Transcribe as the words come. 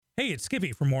Hey, it's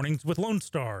Skippy from Mornings with Lone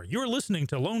Star. You're listening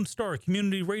to Lone Star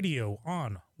Community Radio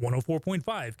on 104.5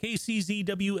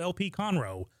 KCZWLP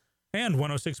Conroe and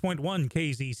 106.1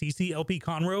 KZCCLP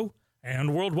Conroe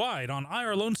and worldwide on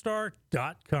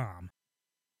irlonestar.com.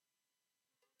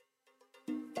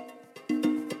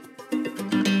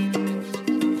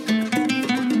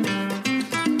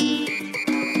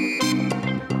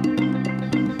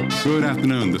 Good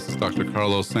afternoon. This is Dr.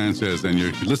 Carlos Sanchez, and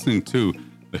you're listening to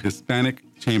the Hispanic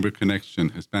Chamber Connection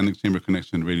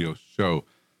radio show,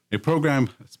 a program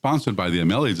sponsored by the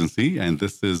ML Agency. And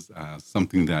this is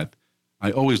something that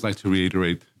I always like to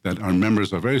reiterate, that our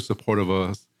members are very supportive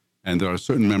of us, and there are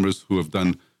certain members who have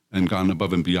done and gone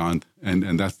above and beyond,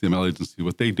 and that's the ML Agency.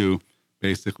 What they do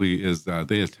basically is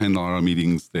they attend all our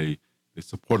meetings, they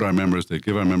support our members, they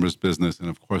give our members business, and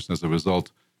of course, as a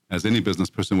result, as any business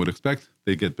person would expect,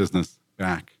 they get business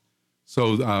back.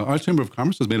 So our Chamber of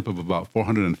Commerce is made up of about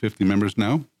 450 members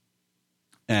now,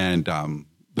 and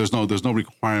there's no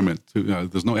requirement to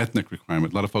there's no ethnic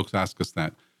requirement. A lot of folks ask us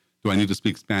that: do I need to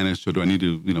speak Spanish, or do I need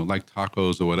to like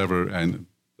tacos or whatever? And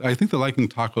I think the liking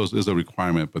tacos is a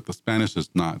requirement, but the Spanish is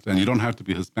not. And you don't have to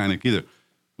be Hispanic either.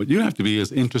 What you have to be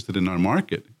is interested in our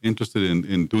market, interested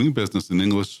in doing business in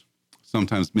English,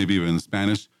 sometimes maybe even in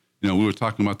Spanish. We were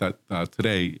talking about that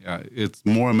today. It's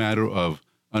more a matter of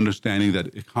understanding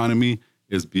that economy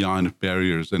is beyond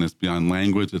barriers, and it's beyond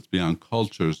language, it's beyond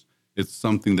cultures. It's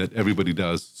something that everybody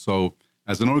does. So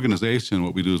as an organization,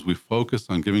 what we do is we focus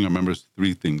on giving our members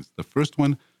three things. The first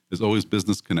one is always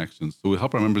business connections. So we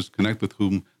help our members connect with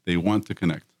whom they want to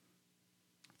connect,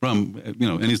 from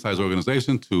any size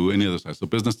organization to any other size, so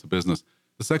business to business.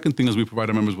 The second thing is we provide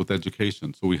our members with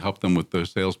education. So we help them with their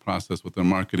sales process, with their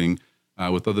marketing,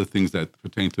 with other things that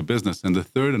pertain to business. And the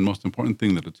third and most important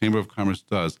thing that the Chamber of Commerce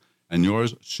does, and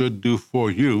yours should do for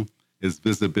you, is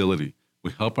visibility. We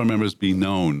help our members be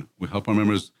known. We help our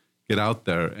members get out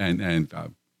there and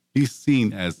be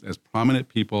seen as prominent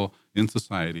people in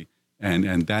society.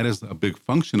 And that is a big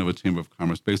function of a Chamber of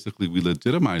Commerce. Basically, we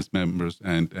legitimize members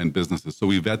and businesses. So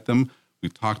we vet them, we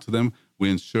talk to them,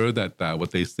 we ensure that what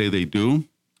they say they do,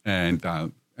 and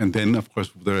then, of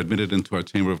course, they're admitted into our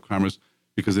Chamber of Commerce,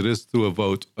 because it is through a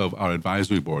vote of our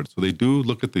advisory board. So they do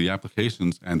look at the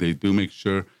applications, and they do make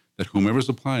sure that whomever's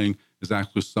applying is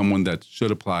actually someone that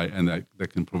should apply and that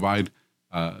can provide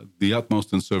the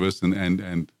utmost in service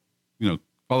and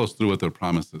follows through with their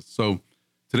promises. So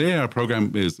today our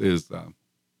program is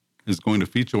going to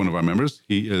feature one of our members.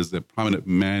 He is a prominent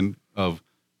man of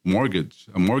mortgage,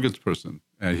 a mortgage person.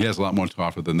 He has a lot more to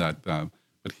offer than that,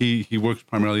 but he works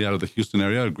primarily out of the Houston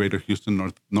area, greater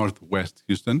Houston, northwest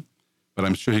Houston. But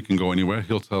I'm sure he can go anywhere.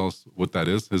 He'll tell us what that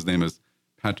is. His name is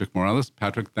Patrick Morales.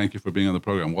 Patrick, thank you for being on the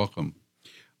program. Welcome.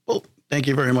 Well, thank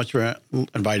you very much for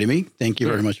inviting me. Thank you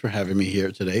very much for having me here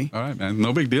today. All right, man.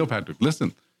 No big deal, Patrick.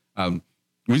 Listen,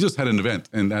 we just had an event,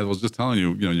 and I was just telling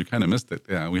you, you kind of missed it.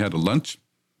 Yeah, we had a lunch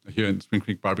here in Spring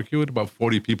Creek Barbecue with about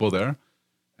 40 people there.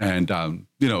 And,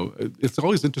 it's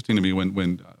always interesting to me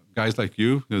when guys like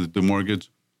you, the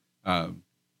mortgage,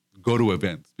 go to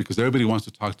events, because everybody wants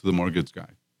to talk to the mortgage guy.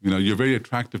 You're very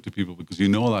attractive to people because you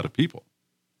know a lot of people,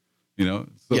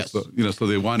 Yes. So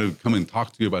they want to come and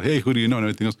talk to you about, hey, who do you know, and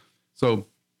everything else. So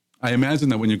I imagine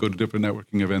that when you go to different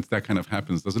networking events, that kind of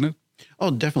happens, doesn't it? Oh,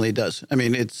 definitely it does. I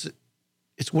mean, it's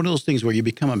one of those things where you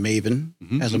become a maven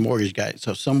as a mortgage guy.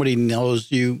 So somebody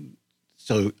knows you.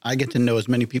 So I get to know as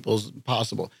many people as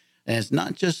possible. And it's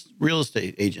not just real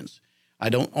estate agents. I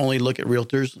don't only look at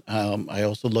realtors. I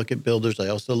also look at builders. I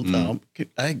also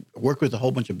I work with a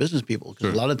whole bunch of business people,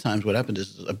 because a lot of times what happens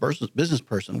is a business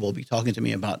person will be talking to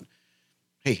me about,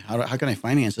 hey, how can I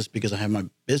finance this, because I have my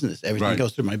business. Everything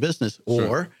goes through my business.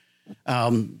 Or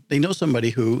they know somebody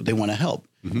who they want to help.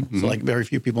 So like very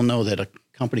few people know that a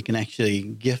company can actually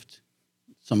gift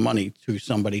some money to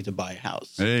somebody to buy a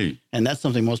house. Hey. And that's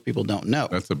something most people don't know.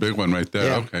 That's a big one right there.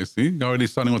 Yeah. Okay, see, you're already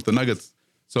starting with the nuggets.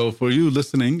 So for you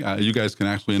listening, you guys can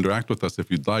actually interact with us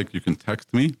if you'd like. You can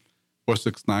text me,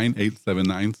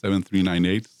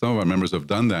 469-879-7398. Some of our members have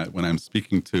done that when I'm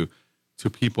speaking to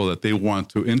people that they want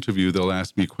to interview. They'll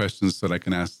ask me questions so that I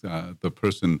can ask the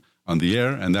person on the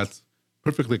air, and that's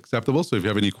perfectly acceptable. So if you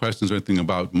have any questions or anything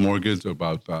about mortgage or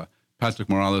about Patrick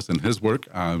Morales and his work,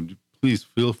 please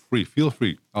feel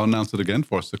free. I'll announce it again,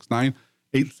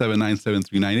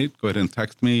 469-879-7398. Go ahead and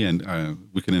text me, and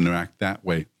we can interact that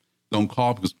way. Don't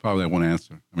call, because probably I won't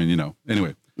answer. I mean,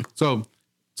 Anyway, so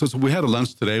we had a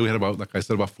lunch today. We had about, like I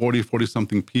said, about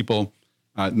 40-something people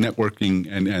networking.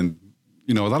 And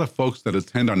a lot of folks that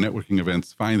attend our networking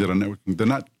events find that our networking, they're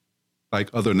not like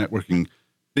other networking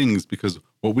things, because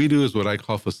What we do is what I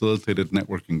call facilitated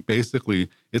networking. Basically,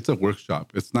 it's a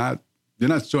workshop. You're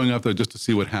not showing up there just to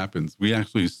see what happens. We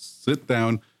actually sit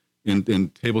down in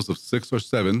tables of 6 or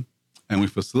 7, and we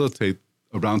facilitate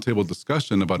a roundtable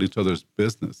discussion about each other's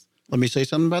business. Let me say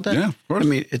something about that. Yeah, of course. I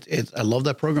mean, I love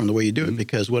that program, the way you do it,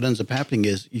 because what ends up happening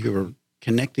is you're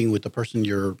connecting with the person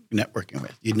you're networking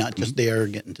with. You're not just there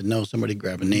getting to know somebody,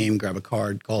 grab a name, grab a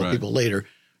card, call people later.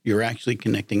 You're actually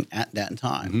connecting at that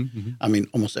time. I mean,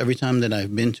 almost every time that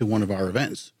I've been to one of our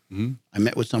events, I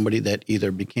met with somebody that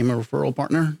either became a referral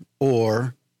partner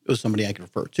or it was somebody I could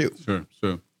refer to.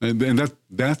 Sure. And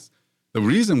that's the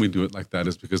reason we do it like that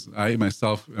is because I'm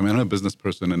a business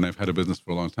person and I've had a business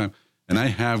for a long time. And I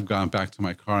have gone back to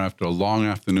my car after a long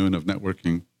afternoon of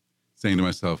networking saying to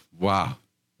myself, wow,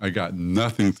 I got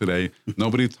nothing today.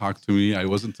 Nobody talked to me. I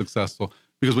wasn't successful.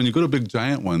 Because when you go to big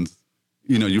giant ones,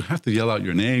 you have to yell out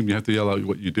your name. You have to yell out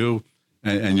what you do.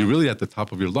 And you're really at the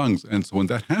top of your lungs. And so when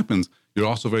that happens, you're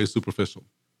also very superficial.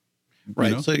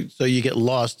 Right. So you get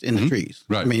lost in the trees.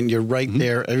 Right. I mean, you're right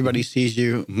there. Everybody sees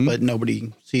you, but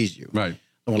nobody sees you. Right.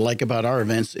 And what I like about our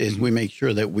events is we make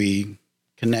sure that we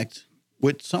connect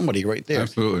with somebody right there.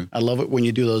 Absolutely. I love it when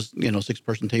you do those,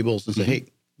 6-person tables and say, hey,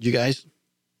 you guys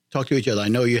talk to each other. I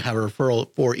know you have a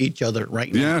referral for each other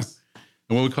right now. Yes.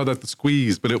 And what we call that the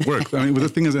squeeze, but it works. I mean, but the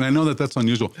thing is, and I know that that's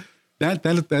unusual.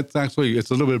 That's actually, it's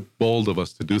a little bit bold of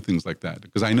us to do things like that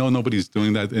because I know nobody's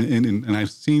doing that. And I've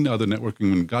seen other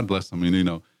networking, and God bless them. I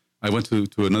mean, I went to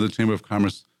another chamber of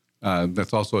commerce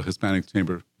that's also a Hispanic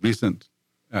chamber, recent,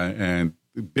 and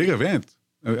big event,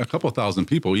 a couple thousand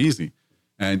people, easy.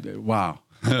 And wow,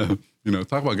 talk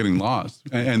about getting lost.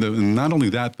 And not only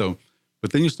that, though,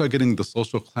 but then you start getting the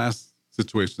social class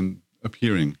situation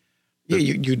appearing. Yeah,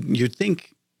 you'd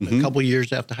think a couple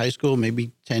years after high school,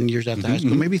 maybe 10 years after high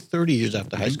school, maybe 30 years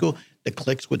after high school, the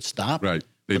cliques would stop. Right.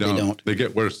 They don't. They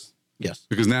get worse. Yes.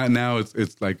 Because now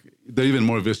it's like they're even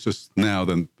more vicious now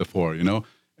than before,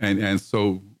 And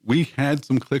so we had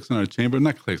some cliques in our chamber,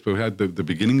 not cliques, but we had the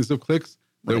beginnings of cliques.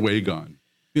 They're way gone.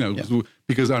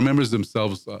 Because our members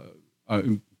themselves,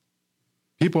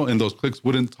 people in those cliques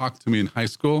wouldn't talk to me in high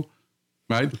school,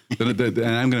 right? And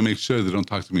I'm going to make sure they don't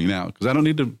talk to me now because I don't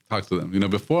need to talk to them.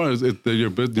 Before they're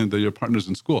your partners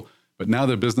in school, but now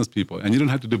they're business people, and you don't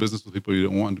have to do business with people you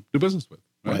don't want to do business with,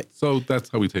 right? So that's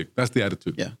how we take. That's the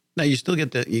attitude. Yeah. Now you still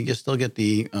get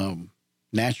the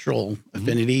natural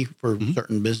affinity for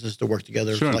certain business to work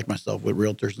together, like myself with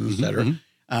realtors and et cetera.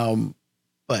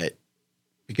 But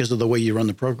because of the way you run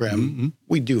the program,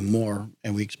 we do more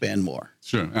and we expand more.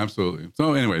 Sure, absolutely.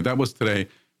 So anyway, that was today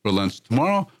for lunch.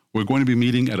 Tomorrow, we're going to be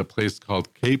meeting at a place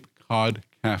called Cape Cod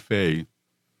Cafe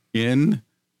in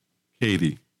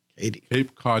Katy.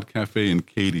 Cape Cod Cafe in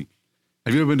Katy.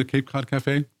 Have you ever been to Cape Cod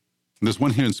Cafe? There's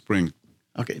one here in Spring.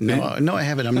 Okay. No, I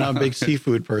haven't. I'm not a big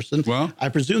seafood person. Well, I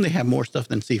presume they have more stuff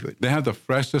than seafood. They have the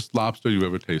freshest lobster you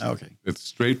ever tasted. Okay. It's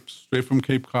straight from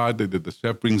Cape Cod. The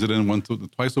chef brings it in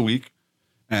twice a week.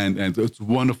 And it's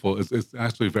wonderful. It's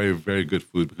actually very, very good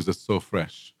food because it's so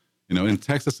fresh. In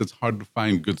Texas, it's hard to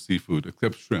find good seafood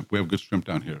except shrimp. We have good shrimp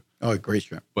down here. Oh, great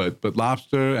shrimp. But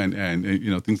lobster and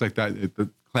things like that, the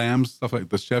clams, stuff like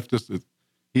the chef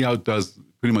he outdoes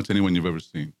pretty much anyone you've ever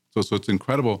seen. So it's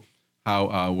incredible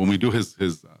how when we do his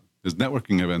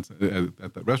networking events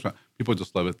at that restaurant, people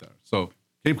just love it there. So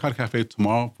Cape Cod Cafe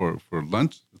tomorrow for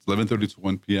lunch. It's 11:30 to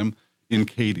 1 p.m. in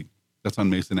Katy. That's on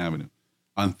Mason Avenue.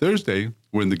 On Thursday,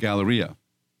 we're in the Galleria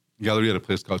at a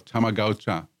place called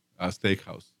Chamagaucha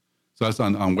Steakhouse. So that's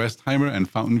on Westheimer and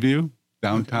Fountain View,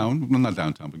 downtown. Okay. Well, not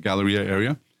downtown, but Galleria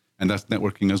area. And that's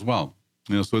networking as well.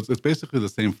 So it's basically the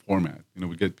same format.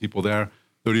 We get people there,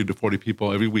 30 to 40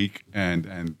 people every week, and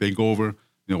they go over,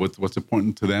 what's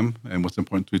important to them and what's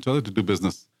important to each other to do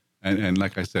business. And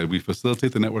like I said, we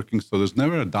facilitate the networking. So there's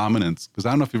never a dominance, because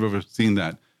I don't know if you've ever seen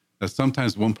that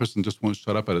sometimes one person just won't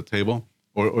shut up at a table.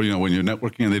 Or when you're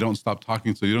networking and they don't stop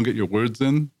talking, so you don't get your words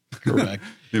in. Correct.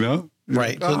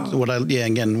 Right. So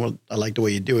I like the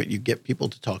way you do it. You get people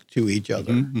to talk to each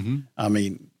other. I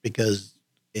mean, because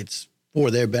it's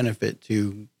for their benefit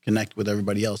to connect with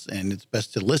everybody else, and it's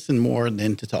best to listen more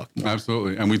than to talk more.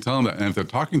 Absolutely. And we tell them that. And if they're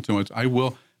talking too much, I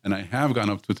will. And I have gone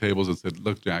up to tables and said,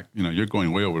 look, Jack, you're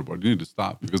going way overboard. You need to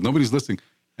stop because nobody's listening.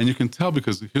 And you can tell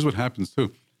because here's what happens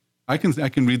too. I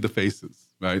can read the faces,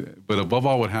 right? But above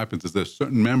all, what happens is there's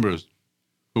certain members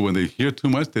who, when they hear too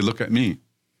much, they look at me.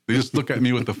 They just look at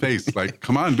me with the face, like,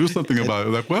 "Come on, do something about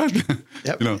it." Like, what?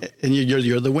 Yep. And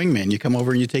you're the wingman. You come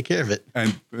over and you take care of it.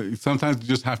 And sometimes you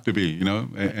just have to be,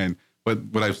 But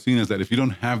what I've seen is that if you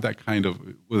don't have that kind of,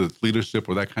 whether it's leadership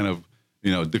or that kind of,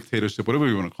 dictatorship, whatever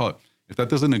you want to call it, if that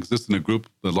doesn't exist in a group,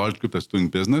 the large group that's doing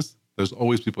business, there's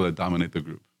always people that dominate the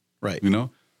group. Right. You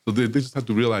know? So they just have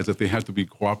to realize that they have to be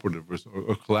cooperative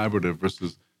or collaborative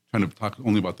versus trying to talk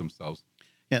only about themselves.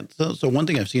 Yeah. So one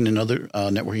thing I've seen in other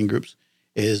networking groups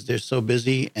is they're so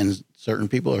busy and certain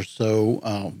people are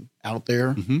so out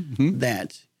there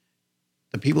that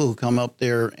the people who come up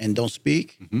there and don't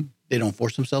speak, they don't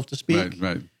force themselves to speak.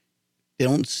 Right. They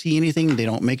don't see anything. They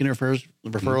don't make any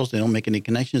referrals. They don't make any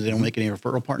connections. They don't make any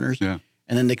referral partners. Yeah.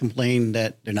 And then they complain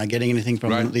that they're not getting anything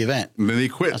from the event. And then they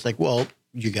quit. I was like, well,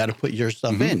 you got to put your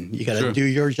stuff in. You got to do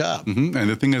your job. And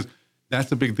the thing is,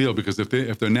 that's a big deal because if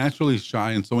they're naturally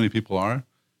shy, and so many people are,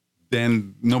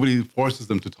 then nobody forces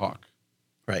them to talk.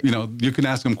 Right. You know, you can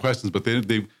ask them questions, but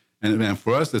and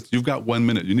for us, you've got 1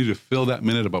 minute. You need to fill that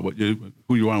minute about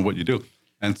who you are and what you do.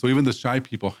 And so even the shy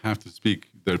people have to speak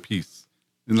their piece.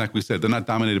 And like we said, they're not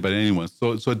dominated by anyone.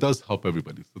 So it does help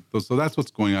everybody. So that's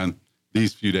what's going on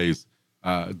these few days,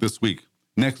 this week.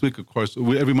 Next week, of course,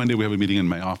 every Monday we have a meeting in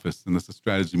my office, and it's a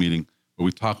strategy meeting where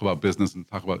we talk about business and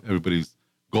talk about everybody's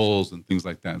goals and things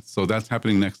like that. So that's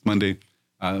happening next Monday.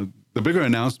 The bigger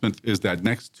announcement is that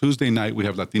next Tuesday night, we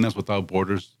have Latinas Without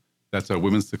Borders. That's our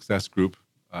women's success group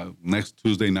next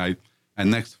Tuesday night. And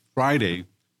next Friday,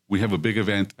 we have a big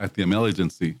event at the Amel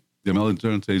Agency. The Amel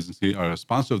Insurance Agency are a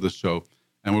sponsor of the show.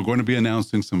 And we're going to be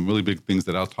announcing some really big things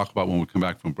that I'll talk about when we come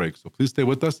back from break. So please stay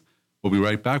with us. We'll be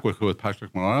right back. We're here with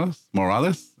Patrick Morales,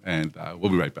 and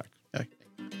we'll be right back. Okay.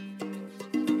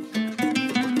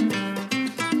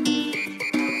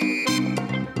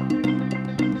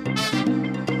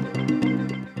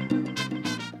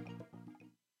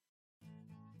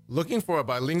 Looking for a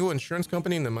bilingual insurance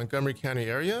company in the Montgomery County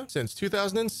area? Since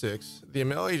 2006, the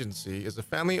Amel Agency is a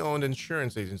family-owned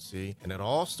insurance agency, and it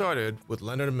all started with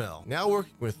Leonard Amel. Now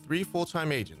working with 3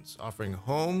 full-time agents offering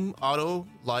home, auto,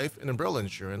 life, and umbrella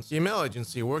insurance, the Amel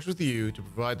Agency works with you to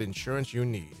provide the insurance you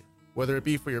need. Whether it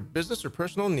be for your business or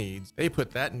personal needs, they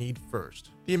put that need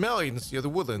first. The Amel Agency of the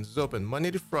Woodlands is open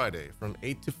Monday to Friday from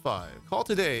 8 to 5. Call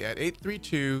today at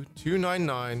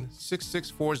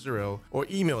 832-299-6640 or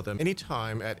email them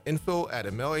anytime at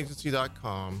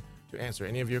info@amelagency.com to answer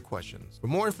any of your questions. For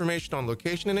more information on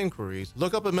location and inquiries,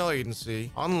 look up Amel Agency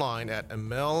online at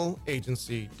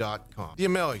amelagency.com. The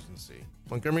Amel Agency,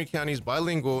 Montgomery County's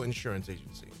bilingual insurance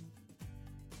agency.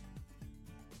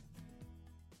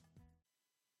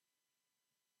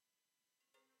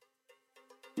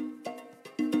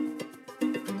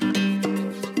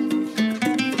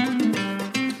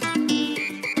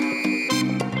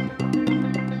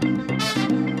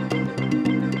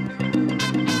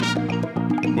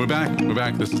 We're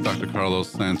back. This is Dr. Carlos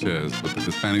Sanchez with the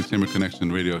Hispanic Chamber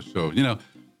Connection radio show. You know,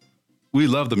 we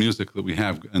love the music that we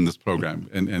have in this program.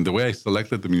 And the way I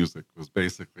selected the music was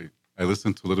basically, I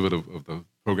listened to a little bit of the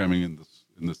programming in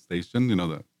the station, you know,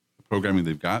 the programming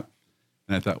they've got.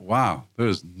 And I thought, wow,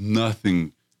 there's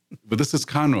nothing. But this is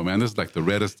Conroe, man. This is like the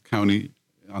reddest county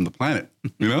on the planet,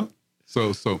 you know?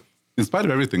 So in spite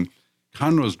of everything,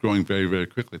 Conroe is growing very, very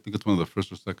quickly. I think it's one of the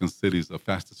first or second cities of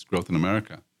fastest growth in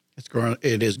America.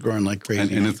 It is growing like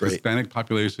crazy. And its Hispanic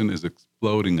population is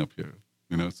exploding up here.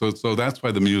 You know, so that's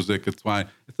why the music. It's why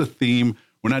it's a theme.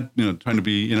 We're not trying to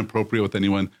be inappropriate with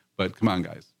anyone, but come on,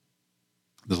 guys.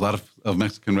 There's a lot of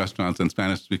Mexican restaurants and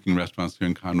Spanish-speaking restaurants here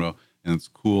in Conroe, and it's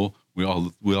cool. We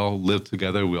all live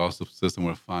together. We all subsist, and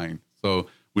we're fine. So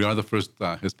we are the first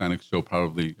Hispanic show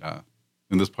probably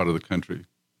in this part of the country,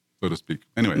 so to speak.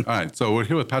 Anyway, all right. So we're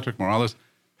here with Patrick Morales.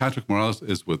 Patrick Morales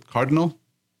is with Cardinal.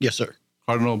 Yes, sir.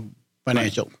 Cardinal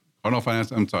Financial. Cardinal Finance.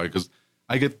 I'm sorry, because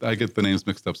I get the names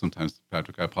mixed up sometimes,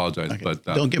 Patrick. I apologize, Okay. but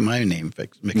Don't get my name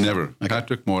mixed never. up. Okay.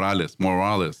 Patrick Morales.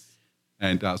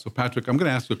 And so, Patrick, I'm going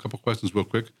to ask you a couple questions real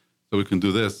quick so we can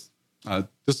do this.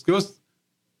 Just give us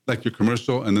like your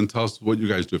commercial, and then tell us what you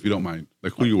guys do, if you don't mind,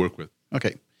 like who you work with.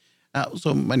 Okay.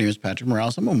 So my name is Patrick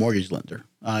Morales. I'm a mortgage lender.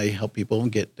 I help people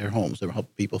get their homes. I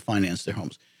help people finance their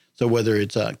homes. So whether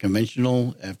it's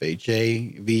conventional,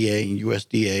 FHA, VA,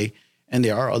 USDA, and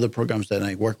there are other programs that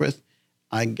I work with,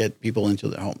 I get people into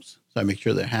their homes. So I make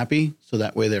sure they're happy, so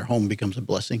that way their home becomes a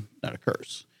blessing, not a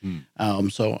curse.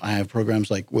 So I have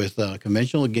programs like with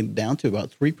conventional, get down to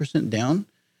about 3% down.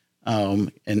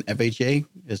 And FHA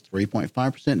is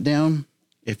 3.5% down.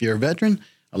 If you're a veteran,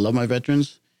 I love my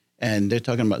veterans, and they're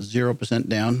talking about 0%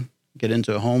 down. Get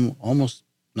into a home, almost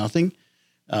nothing.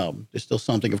 There's still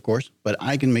something, of course, but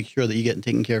I can make sure that you get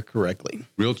taken care of correctly.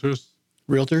 Realtors?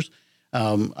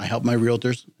 I help my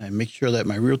realtors and make sure that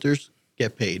my realtors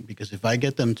get paid, because if I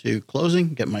get them to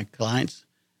closing, get my clients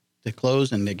to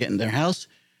close and they get in their house,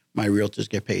 my realtors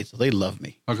get paid. So they love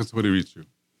me. How can somebody reach you?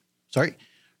 Sorry?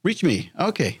 Reach me.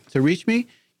 Okay. To reach me,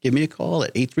 give me a call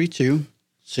at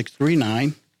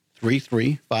 832-639-3683.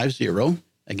 832-639-3350.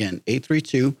 Again,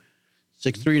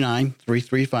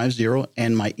 832-639-3350.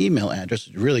 And my email address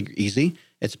is really easy.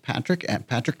 It's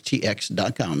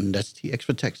patrick@patricktx.com. That's TX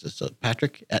for Texas. So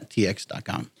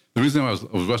patrick@tx.com. The reason I was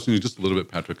rushing you just a little bit,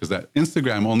 Patrick, is that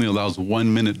Instagram only allows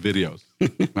 1-minute videos,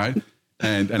 right?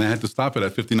 And I had to stop it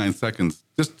at 59 seconds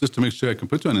just to make sure I can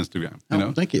put you on Instagram. You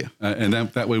know? Thank you. And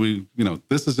that way we,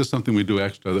 this is just something we do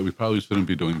extra that we probably shouldn't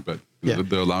be doing, but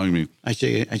they're allowing me. I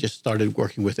just started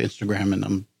working with Instagram, and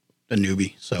I'm a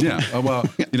newbie. So yeah, well,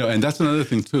 and that's another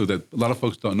thing too that a lot of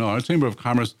folks don't know. Our Chamber of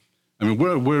Commerce, I mean,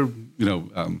 we're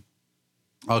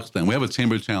I'll explain. We have a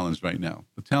chamber challenge right now.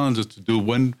 The challenge is to do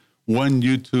one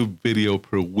YouTube video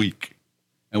per week,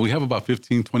 and we have about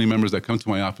 15, 20 members that come to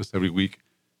my office every week,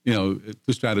 to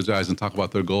strategize and talk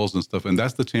about their goals and stuff. And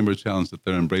that's the chamber challenge that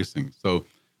they're embracing. So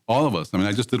all of us, I mean,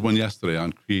 I just did one yesterday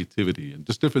on creativity and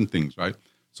just different things, right?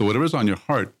 So whatever's on your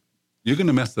heart, you're going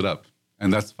to mess it up.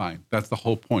 And that's fine. That's the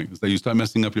whole point, is that you start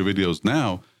messing up your videos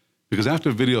now, because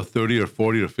after video 30 or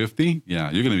 40 or 50, you're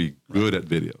going to be good at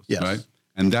videos, right?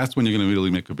 And that's when you're going to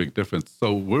really make a big difference.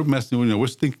 So we're we're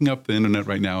stinking up the internet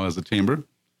right now as a chamber,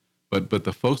 but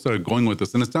the folks that are going with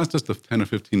us, and it's not just the 10 or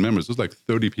 15 members, there's like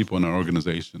 30 people in our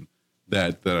organization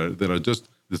that are just,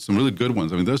 there's some really good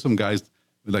ones. I mean, there's some guys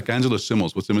like Angela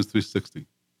Schimmels with Simmons 360.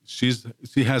 She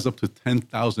has up to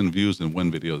 10,000 views in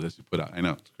one video that she put out. I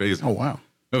know, it's crazy. Oh, wow.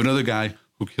 We have another guy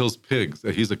who kills pigs.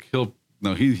 He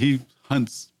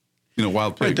hunts,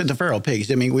 wild pigs. Right, the feral pigs.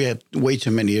 I mean, we have way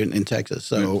too many in Texas.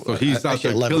 So he's out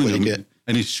there killing them,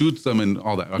 and he shoots them and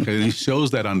all that. Okay, and he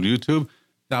shows that on YouTube,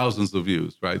 thousands of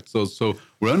views, right? So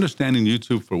we're understanding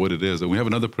YouTube for what it is. And we have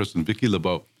another person, Vicky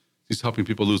LeBeau. She's helping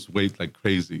people lose weight like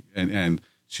crazy. And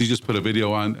she just put a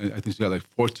video on, I think she got like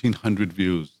 1,400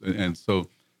 views. And so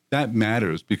that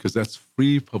matters, because that's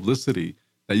free publicity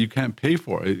that you can't pay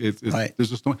for. It's right. There's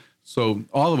just no. So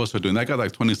all of us are doing that. I got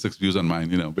like 26 views on mine,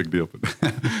 big deal.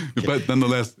 But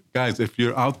nonetheless, guys, if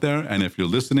you're out there and if you're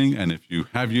listening and if you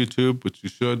have YouTube, which you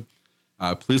should,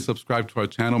 please subscribe to our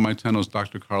channel. My channel is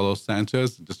Dr. Carlos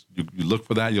Sanchez. Just you look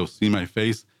for that. You'll see my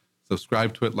face.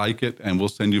 Subscribe to it, like it, and we'll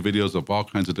send you videos of all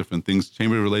kinds of different things,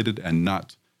 chamber related and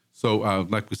not. So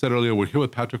like we said earlier, we're here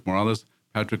with Patrick Morales.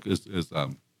 Patrick is I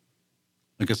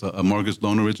guess, a mortgage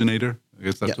loan originator. I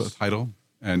guess that's the title.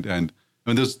 And I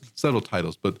mean, there's several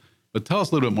titles, but tell us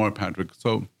a little bit more, Patrick.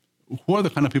 So who are the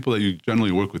kind of people that you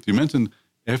generally work with? You mentioned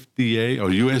FDA or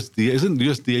USDA. Isn't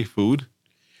USDA food?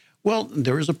 Well,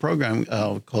 there is a program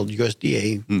called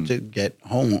USDA to get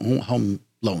home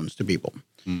loans to people.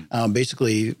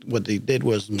 Basically, what they did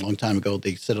was a long time ago,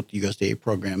 they set up the USDA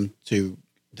program to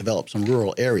develop some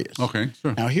rural areas. Okay,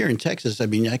 sure. Now, here in Texas, I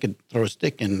mean, I could throw a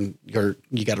stick and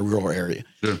you got a rural area.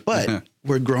 Sure. But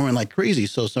we're growing like crazy,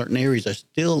 so certain areas are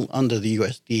still under the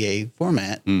USDA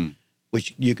format,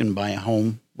 which you can buy a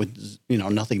home with,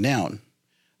 nothing down,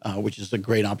 which is a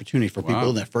great opportunity for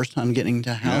people that first time getting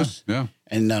into a house. Yeah.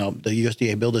 And the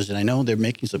USDA builders that I know, they're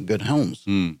making some good homes.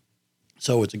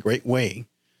 So it's a great way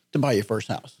to buy your first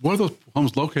house. Where are those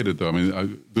homes located, though? I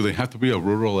mean, do they have to be a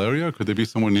rural area? Could they be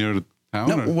somewhere near the town?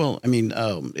 No, well, I mean,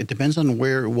 it depends on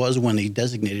where it was when they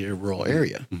designated a rural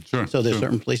area. Sure. So there's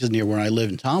certain places near where I live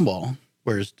in Tomball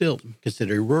where it's still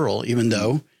considered rural, even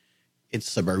though it's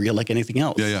suburbia like anything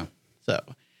else. Yeah. So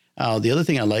the other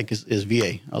thing I like is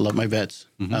VA. I love my vets.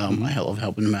 I love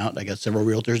helping them out. I got several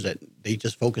realtors that they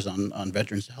just focus on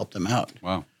veterans to help them out.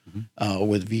 Wow.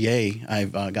 With VA,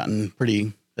 I've gotten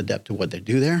pretty adept to what they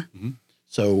do there.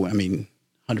 So, I mean,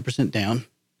 100% down.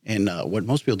 And what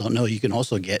most people don't know, you can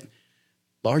also get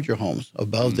larger homes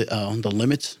above the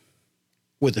limits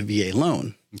with a VA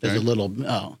loan. Okay. There's a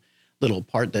little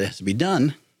part that has to be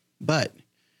done, but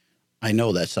I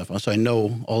know that stuff. So I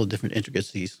know all the different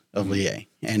intricacies of VA,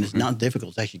 and it's not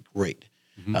difficult. It's actually great.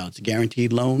 It's a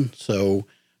guaranteed loan, so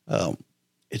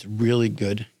it's really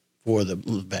good for the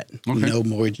vet. Okay. No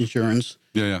mortgage insurance.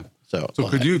 Yeah. So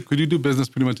could you do business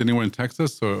pretty much anywhere in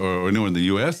Texas or anywhere in the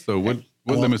U.S.? So what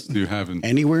limits do you have in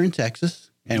anywhere in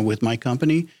Texas? And with my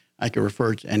company, I can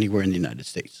refer to anywhere in the United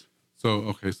States.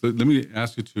 So let me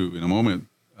ask you to, in a moment,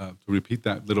 to repeat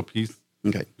that little piece.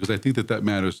 Okay. Because I think that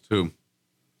matters too.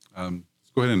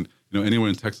 Let's go ahead and, anywhere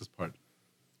in Texas part.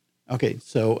 Okay.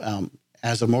 So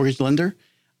as a mortgage lender,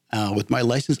 with my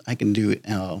license, I can do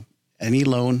any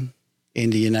loan in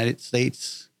the United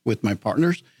States with my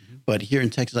partners. But here in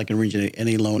Texas, I can originate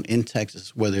any loan in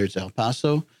Texas, whether it's El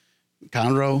Paso,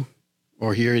 Conroe,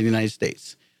 or here in the United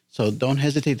States. So don't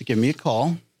hesitate to give me a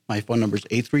call. My phone number is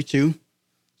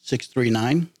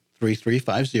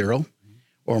 832-639-3350.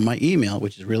 Or my email,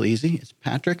 which is really easy, it's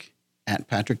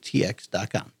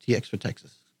patrick@patricktx.com. TX for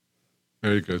Texas.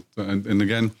 Very good. And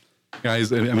again,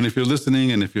 guys, I mean, if you're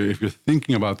listening and if you're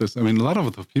thinking about this, I mean, a lot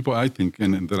of the people I think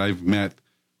and that I've met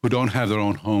who don't have their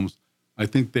own homes, I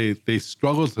think they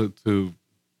struggle to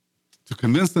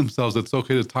convince themselves it's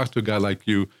okay to talk to a guy like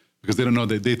you because they don't know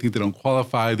that they think they don't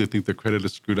qualify. They think their credit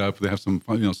is screwed up. They have some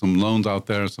loans out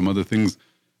there, some other things.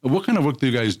 What kind of work do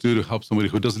you guys do to help somebody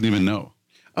who doesn't even know?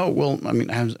 Oh, well, I mean,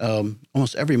 I have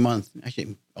almost every month,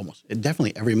 actually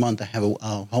definitely every month I have a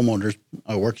homeowners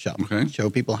workshop. Okay. Show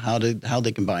people how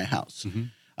they can buy a house.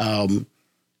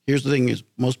 Here's the thing is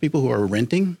most people who are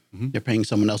renting, they're paying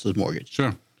someone else's mortgage.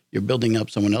 Sure. You're building up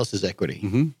someone else's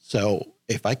equity. So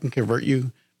if I can convert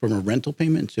you from a rental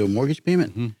payment to a mortgage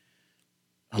payment,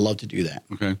 I love to do that.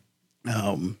 Okay.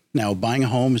 Now, buying a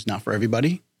home is not for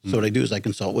everybody. So what I do is I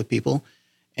consult with people.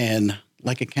 And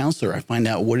like a counselor, I find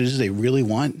out what it is they really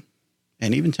want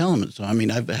and even tell them. So, I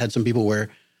mean, I've had some people where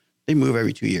they move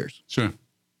every 2 years. Sure.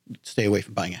 Stay away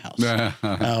from buying a house.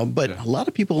 But a lot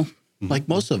of people, like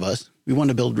most of us, we want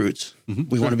to build roots.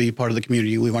 We want to be part of the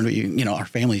community. We want to be, our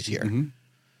family's here.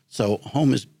 So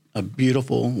home is a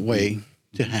beautiful way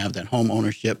to have that home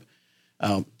ownership,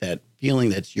 that feeling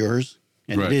that's yours.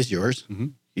 And it is yours.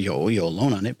 You owe a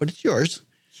loan on it, but it's yours.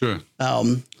 Sure.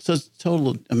 So it's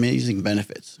total amazing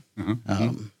benefits.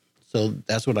 So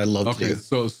that's what I love to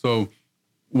do. So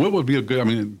what would be a good, I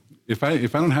mean, if I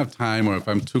don't have time or if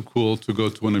I'm too cool to go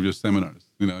to one of your seminars,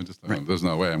 there's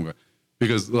no way I'm going,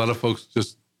 because a lot of folks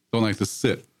just don't like to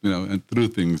sit, and through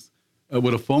things.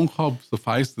 Would a phone call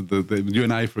suffice that you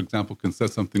and I, for example, can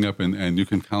set something up and you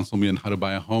can counsel me on how to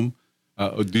buy a home?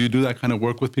 Do you do that kind of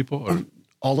work with people? Or?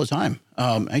 All the time.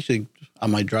 Actually,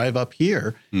 on my drive up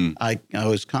here, I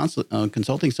was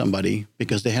consulting somebody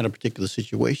because they had a particular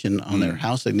situation on their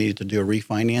house. They needed to do a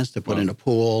refinance to put in a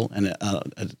pool and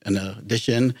an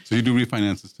addition. So you do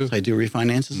refinances too? So I do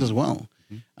refinances as well.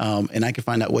 And I can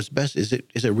find out what's best. Is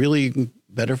it really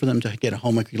better for them to get a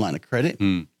home equity line of credit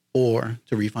or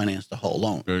to refinance the whole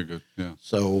loan? Very good, yeah.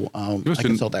 So I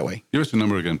consult that way. Give us your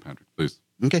number again, Patrick, please.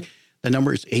 Okay. The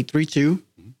number is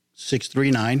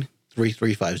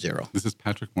 832-639-3350. This is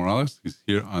Patrick Morales. He's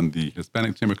here on the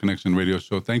Hispanic Chamber Connection radio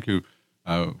show. Thank you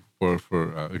for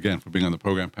being on the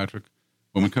program, Patrick.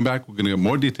 When we come back, we're going to get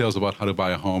more details about how to buy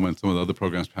a home and some of the other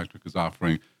programs Patrick is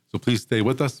offering. So please stay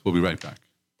with us. We'll be right back.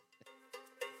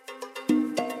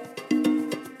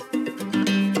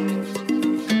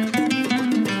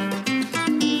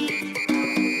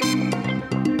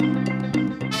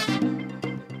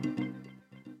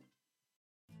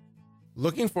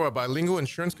 Looking for a bilingual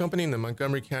insurance company in the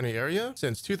Montgomery County area?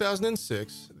 Since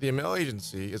 2006, the Amel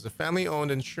Agency is a family-owned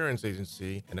insurance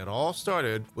agency, and it all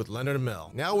started with Leonard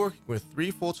Amel. Now working with 3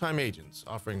 full-time agents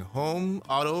offering home,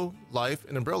 auto, life,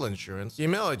 and umbrella insurance, the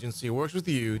Amel Agency works with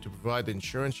you to provide the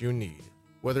insurance you need.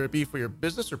 Whether it be for your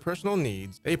business or personal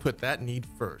needs, they put that need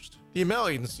first. The Amel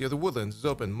Agency of the Woodlands is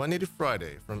open Monday to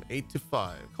Friday from 8 to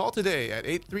 5. Call today at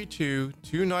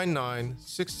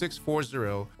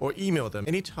 832-299-6640 or email them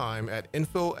anytime at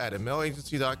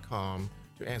info@amelagency.com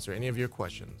to answer any of your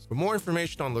questions. For more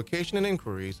information on location and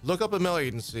inquiries, look up Amel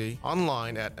Agency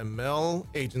online at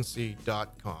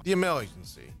amelagency.com. The Amel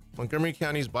Agency, Montgomery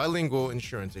County's bilingual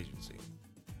insurance agency.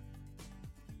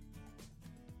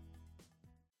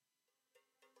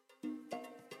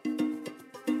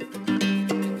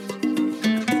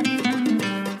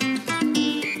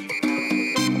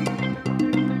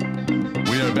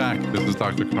 Back. This is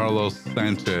Dr. Carlos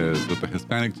Sanchez with the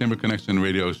Hispanic Chamber Connection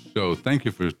radio show. Thank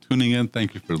you for tuning in.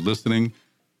 Thank you for listening.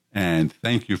 And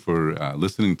thank you for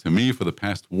listening to me for the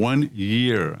past 1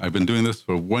 year. I've been doing this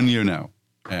for 1 year now.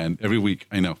 And every week,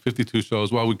 I know, 52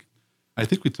 shows. Well, I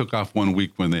think we took off 1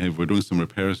 week when they were doing some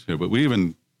repairs here, but we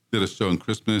even did a show on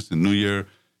Christmas and New Year.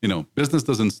 Business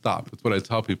doesn't stop. That's what I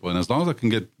tell people. And as long as I can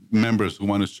get members who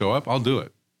want to show up, I'll do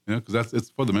it. Because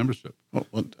it's for the membership. Well,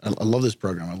 I love this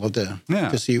program. I love to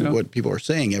see what people are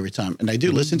saying every time. And I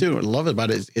do listen to it. What I love about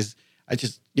it is I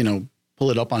just,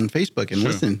 pull it up on Facebook and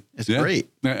listen. It's great.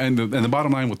 And the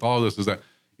bottom line with all of this is that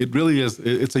it really is,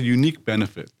 it's a unique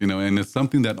benefit, and it's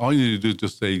something that all you need to do is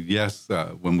just say yes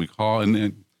when we call.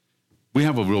 And we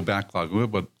have a real backlog. We're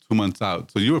about 2 months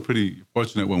out. So you were pretty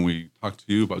fortunate when we talked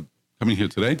to you about coming here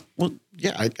today. Well,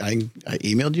 yeah, I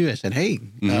emailed you. I said, hey,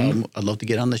 I'd love to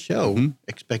get on the show,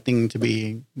 expecting to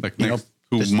be like next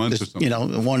 2 months or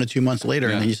something. 1 or 2 months later,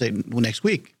 and then you say, well, next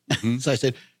week. So I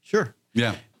said, sure.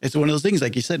 Yeah. It's one of those things,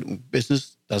 like you said,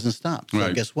 business doesn't stop.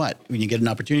 So guess what? When you get an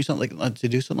opportunity to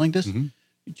do something like this, you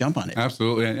jump on it.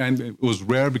 Absolutely. And it was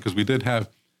rare because we did have,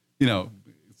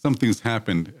 some things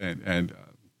happened. And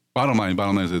bottom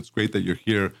line is it's great that you're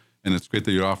here. And it's great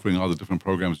that you're offering all the different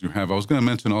programs you have. I was going to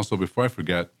mention also, before I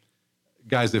forget,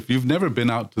 guys, if you've never been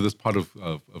out to this part of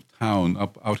town,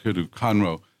 out here to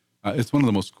Conroe, it's one of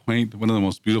the most quaint, one of the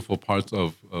most beautiful parts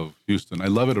of Houston. I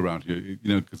love it around here,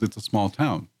 because it's a small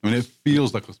town. I mean, it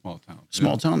feels like a small town.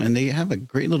 Small town, and they have a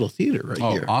great little theater right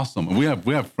here. Oh, awesome. And we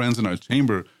have friends in our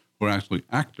chamber who are actually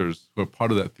actors who are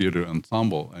part of that theater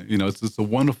ensemble. It's a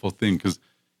wonderful thing because,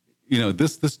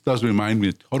 this does remind me,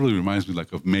 it totally reminds me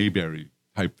like of Mayberry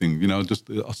type thing, just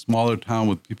a smaller town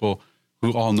with people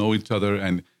who all know each other.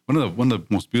 And one of the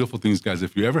most beautiful things, guys,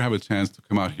 if you ever have a chance to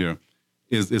come out here,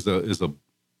 is a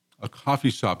coffee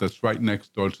shop that's right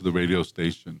next door to the radio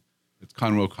station. It's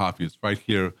Conroe Coffee. It's right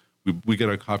here. We get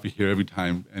our coffee here every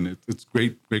time, and it's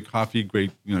great coffee,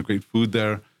 great food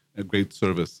there, and great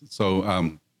service. So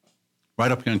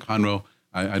right up here in Conroe,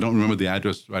 I don't remember the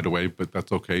address right away, but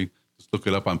that's okay. Just look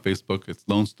it up on Facebook. It's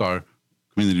Lone Star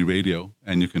Community Radio,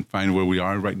 and you can find where we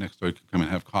are right next door. You can come and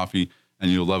have coffee,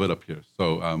 and you'll love it up here.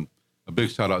 So a big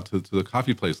shout out to the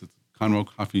coffee place. It's Conroe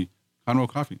Coffee. Conroe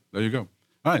Coffee. There you go.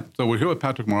 All right, so we're here with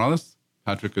Patrick Morales.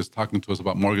 Patrick is talking to us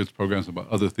about mortgage programs, about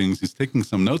other things. He's taking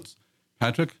some notes.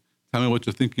 Patrick, tell me what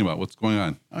you're thinking about. What's going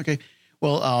on? Okay.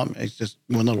 Well, it's just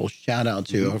one little shout out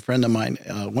to a friend of mine.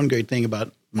 One great thing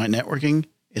about my networking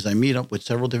is I meet up with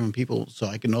several different people, so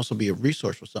I can also be a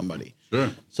resource for somebody.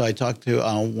 Sure. So I talked to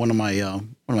one of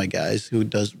my guys who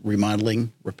does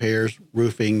remodeling, repairs,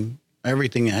 roofing,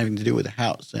 everything having to do with the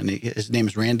house, and his name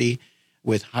is Randy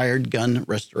with Hired Gun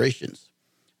Restorations.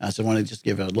 So I want to just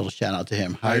give a little shout out to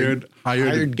him. Hired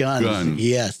Guns.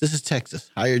 Yes, this is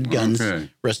Texas. Hired Guns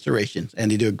Restorations,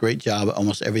 and they do a great job at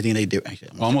almost everything they do.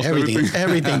 Actually, almost everything.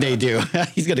 Everything they do.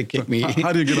 He's gonna kick me.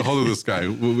 How do you get a hold of this guy?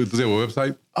 Does he have a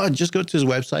website? Just go to his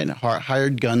website,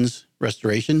 Hired Guns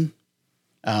Restoration,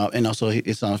 and also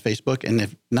it's on Facebook. And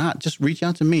if not, just reach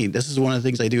out to me. This is one of the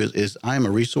things I do is I am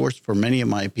a resource for many of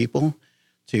my people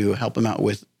to help them out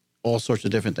with all sorts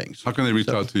of different things. How can they reach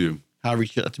out to you? How to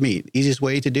reach out to me. Easiest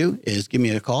way to do is give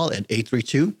me a call at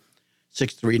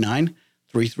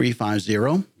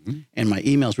 832-639-3350. And my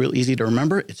email is real easy to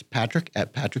remember. It's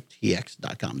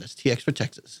patrick@patricktx.com. That's TX for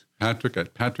Texas.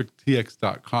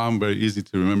 Patrick@patricktx.com. Very easy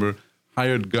to remember.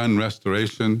 Hired Gun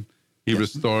Restoration. He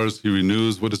restores, he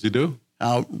renews. What does he do?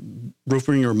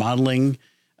 Roofing, remodeling,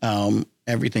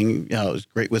 everything. Is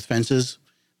great with fences.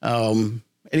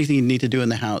 Anything you need to do in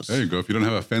the house. There you go. If you don't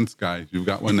have a fence guy, you've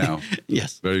got one now.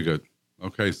 Yes. Very good.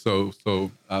 Okay, so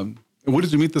where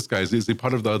did you meet this guy? Is he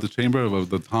part of the chamber of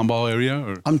the Tomball area?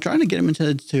 Or? I'm trying to get him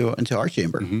into our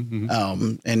chamber,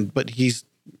 but he's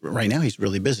right now he's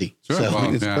really busy. Sure,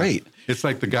 so it's great. It's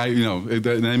like the guy,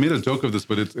 and I made a joke of this,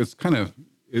 but it's kind of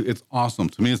it's awesome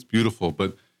to me. It's beautiful,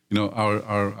 but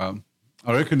our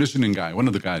air conditioning guy, one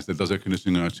of the guys that does air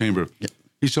conditioning in our chamber. Yeah.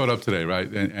 He showed up today, right?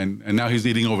 And now he's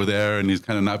eating over there, and he's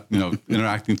kind of not,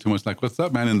 interacting too much. Like, what's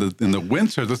up, man? In the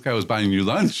winter, this guy was buying you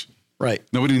lunch. Right.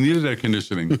 Nobody needed air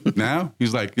conditioning. Now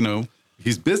he's like,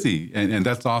 he's busy, and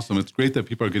that's awesome. It's great that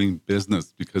people are getting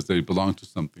business because they belong to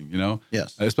something,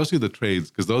 Yes. Especially the trades,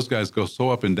 because those guys go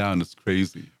so up and down. It's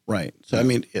crazy. Right. So I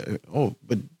mean,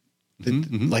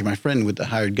 like my friend with the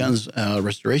Hired Guns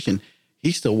Restoration.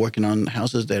 He's still working on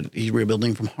houses that he's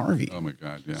rebuilding from Harvey. Oh, my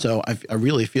God, yeah. So I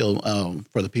really feel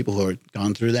for the people who have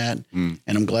gone through that. And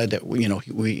I'm glad that,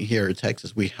 we here in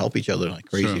Texas, we help each other like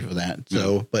crazy for that.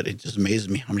 So, but it just amazes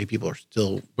me how many people are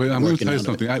still But I'm going to tell you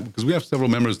something, because we have several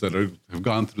members that have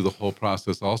gone through the whole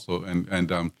process also.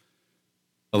 And a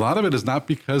lot of it is not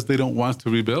because they don't want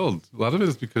to rebuild. A lot of it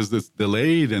is because it's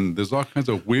delayed and there's all kinds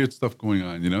of weird stuff going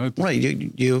on, Right.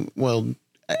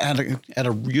 At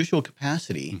a usual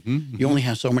capacity, you only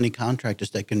have so many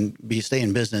contractors that can stay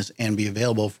in business and be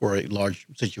available for a large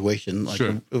situation like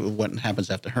what happens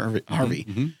after Harvey.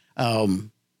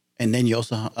 And then you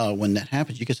also, when that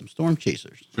happens, you get some storm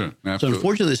chasers. Sure, absolutely. So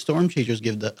unfortunately, the storm chasers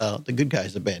give the good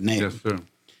guys a bad name. Yes, sir.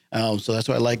 So that's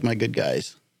why I like my good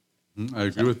guys. I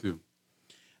agree with you.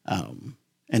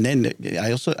 And then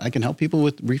I can help people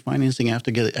with refinancing after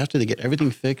they get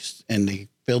everything fixed and they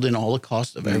filled in all the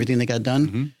costs of everything they got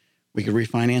done. We could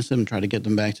refinance them and try to get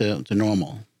them back to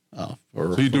normal. So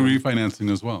you do refinancing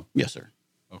as well? Yes, sir.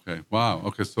 Okay. Wow.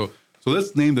 Okay. So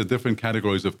let's name the different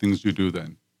categories of things you do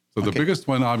then. So the biggest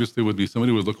one obviously would be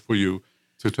somebody would look for you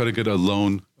to try to get a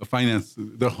loan,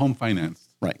 their home financed.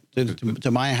 Right.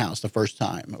 To buy a house the first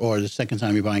time or the second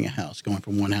time you're buying a house, going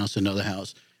from one house to another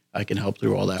house. I can help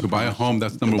through all that. To buy a home,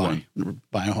 that's number one.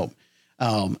 Buy a home.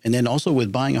 And then also with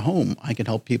buying a home, I can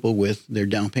help people with their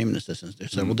down payment assistance.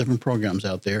 There's several different programs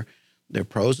out there. There are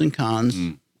pros and cons,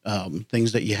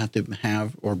 things that you have to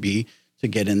have or be to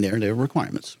get in there. There are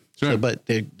requirements. Sure. So, but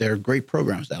there are great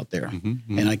programs out there.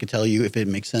 And I can tell you if it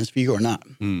makes sense for you or not.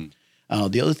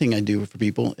 The other thing I do for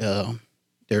people,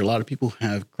 there are a lot of people who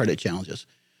have credit challenges.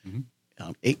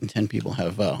 8 in 10 people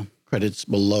have credits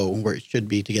below where it should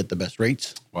be to get the best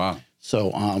rates. Wow.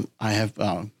 So I have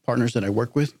partners that I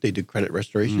work with. They do credit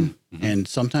restoration, and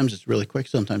sometimes it's really quick.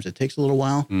 Sometimes it takes a little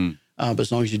while. But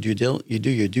as long as you do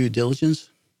your due diligence,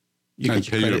 you And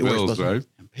get pay your your credit where it's bills, supposed to, right?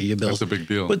 and pay your bills. That's a big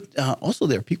deal. But also,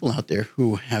 there are people out there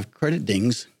who have credit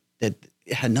dings that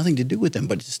had nothing to do with them,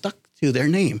 but it's stuck to their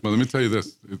name. Well, let me tell you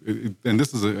this, and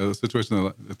this is a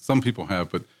situation that some people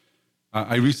have, but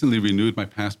I recently renewed my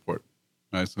passport,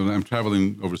 right? So I'm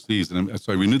traveling overseas, and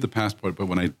so I renewed the passport, but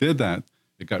when I did that,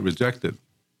 it got rejected.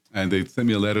 And they sent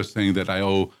me a letter saying that I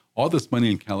owe all this money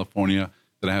in California,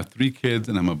 that I have 3 kids,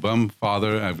 and I'm a bum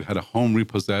father. I've had a home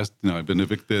repossessed, I've been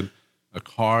evicted, a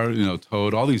car,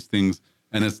 towed, all these things,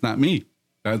 and it's not me.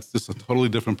 That's just a totally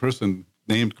different person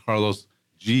named Carlos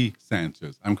G.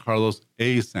 Sanchez. I'm Carlos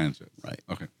A. Sanchez. Right.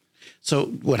 Okay. So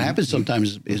what happens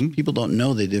sometimes is people don't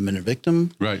know that they've been a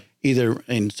victim. Right. Either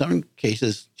in some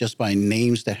cases just by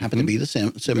names that happen to be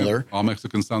similar. Yeah. All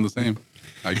Mexicans sound the same,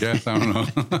 I guess. I don't know.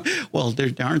 Well,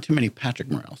 there aren't too many Patrick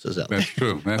Moraleses out there. That's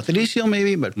true. Patricio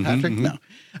maybe, but Patrick, no.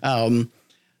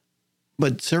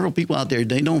 But several people out there,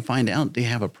 they don't find out they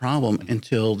have a problem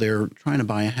until they're trying to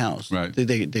buy a house. Right.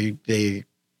 They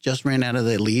just ran out of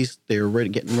their lease. They're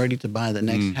getting ready to buy the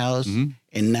next house.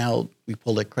 And now we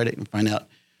pull their credit and find out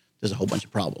there's a whole bunch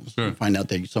of problems. Sure. We find out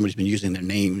that somebody's been using their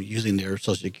name, using their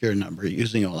social security number,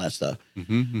 using all that stuff.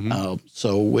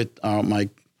 So with my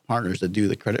partners that do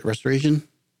the credit restoration,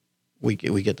 we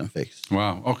get them fixed.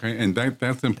 Wow. Okay. And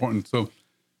that's important.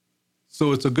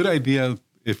 So it's a good idea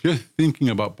if you're thinking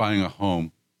about buying a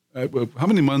home. How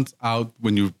many months out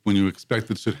when you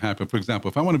expect it should happen? For example,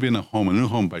 if I want to be in a new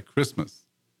home by Christmas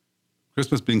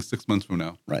being 6 months from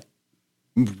now, Right.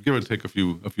 give or take a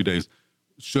few days,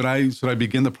 should I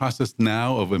begin the process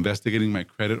now of investigating my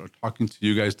credit or talking to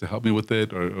you guys to help me with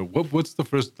it, or what's the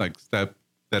first step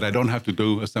that I don't have to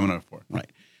do a seminar for?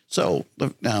 Right. So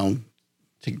now,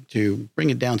 to bring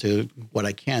it down to what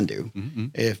I can do,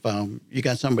 if you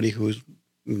got somebody who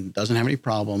doesn't have any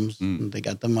problems, they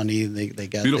got the money, they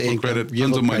got beautiful the income, credit,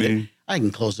 beautiful tons of credit, money. I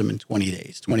can close them in 20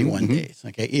 days, 21 days.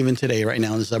 Okay. Even today, right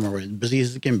now in the summer, we're as busy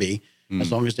as it can be. As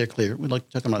long as they're clear, we're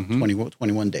talking about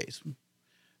 21 days.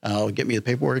 Get me the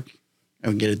paperwork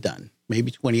and we get it done.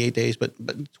 Maybe 28 days, but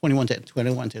 21 to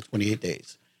 28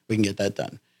 days, we can get that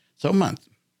done. So a month.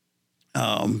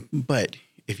 But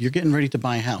if you're getting ready to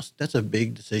buy a house, that's a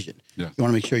big decision. Yes. You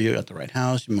want to make sure you got the right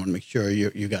house. You want to make sure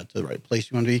you got to the right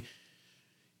place you want to be.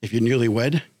 If you're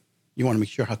newlywed, you want to make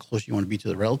sure how close you want to be to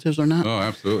the relatives or not. Oh,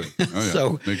 absolutely. Oh, yeah.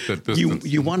 So make that distance.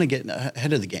 you want to get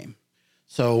ahead of the game.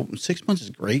 So 6 months is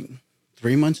great.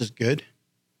 3 months is good.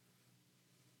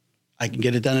 I can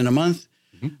get it done in a month.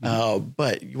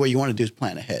 But what you want to do is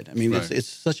plan ahead. I mean, Right. it's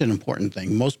such an important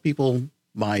thing. Most people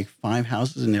buy 5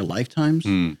 houses in their lifetimes,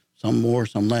 some more,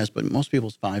 some less, but most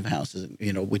people's 5 houses,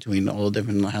 between all the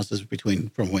different houses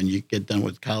from when you get done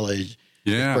with college,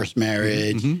 Yeah. first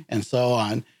marriage, and so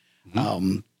on.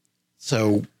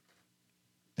 So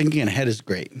thinking ahead is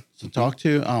great. So talk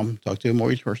to a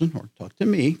mortgage person or talk to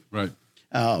me, Right.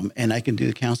 and I can do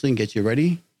the counseling, get you ready.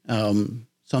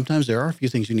 Sometimes there are a few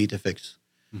things you need to fix.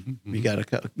 We got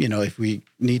to, if we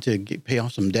need to pay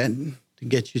off some debt to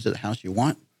get you to the house you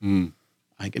want,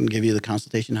 I can give you the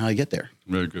consultation how to get there.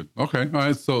 Very good. Okay. All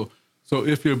right. So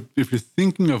if you're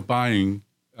thinking of buying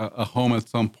a home at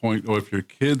some point, or if your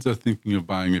kids are thinking of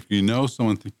buying, if you know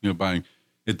someone thinking of buying,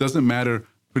 it doesn't matter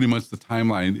pretty much the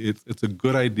timeline. It's a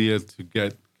good idea to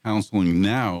get counseling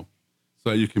now so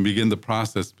that you can begin the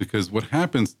process, because what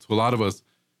happens to a lot of us,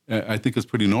 I think is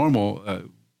pretty normal.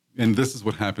 And this is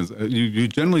what happens. You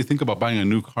generally think about buying a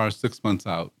new car 6 months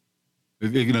out.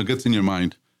 It gets in your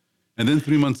mind. And then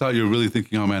 3 months out, you're really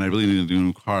thinking, oh man, I really need a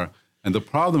new car. And the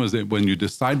problem is that when you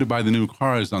decide to buy the new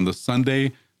car is on the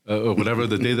Sunday or whatever,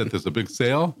 the day that there's a big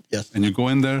sale. Yes. And you go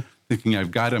in there thinking,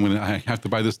 I've got it. I have to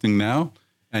buy this thing now.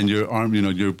 And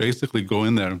you're basically go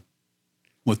in there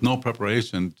with no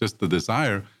preparation, just the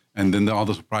desire. And then all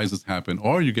the surprises happen.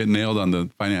 Or you get nailed on the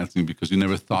financing because you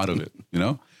never thought of it,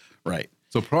 Right.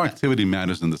 So proactivity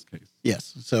matters in this case.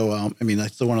 Yes. So,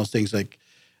 that's one of those things like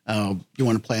you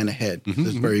want to plan ahead.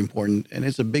 It's very important. And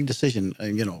it's a big decision.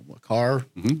 A car,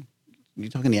 you're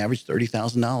talking the average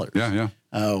 $30,000. Yeah.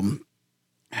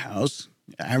 House,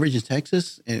 average in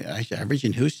Texas, actually average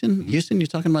in Houston. Houston, you're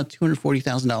talking about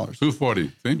 $240,000.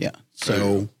 $240. See? Yeah.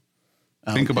 So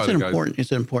think about it, guys.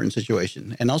 It's an important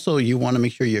situation. And also you want to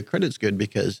make sure your credit's good,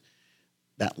 because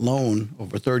that loan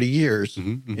over 30 years,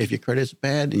 if your credit's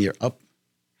bad and you're up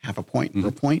half a point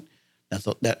per point,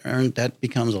 that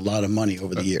becomes a lot of money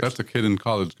over the years. That's a kid in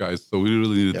college, guys. So we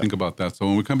really need to think about that. So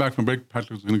when we come back from break,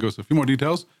 Patrick's going to go through a few more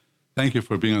details. Thank you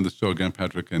for being on the show again,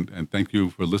 Patrick, and thank you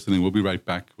for listening. We'll be right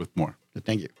back with more.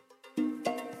 Thank you.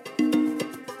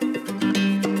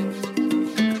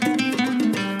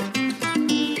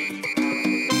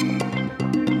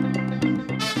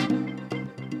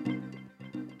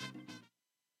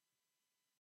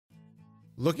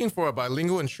 Looking for a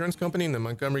bilingual insurance company in the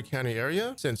Montgomery County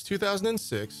area? Since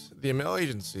 2006, the Amel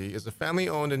Agency is a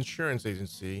family-owned insurance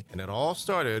agency, and it all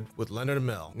started with Leonard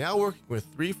Amel. Now working with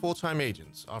 3 full-time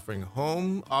agents offering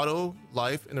home, auto,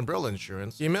 life, and umbrella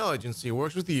insurance, the Amel Agency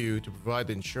works with you to provide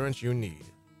the insurance you need.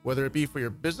 Whether it be for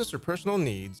your business or personal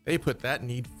needs, they put that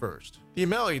need first. The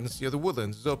Amel Agency of the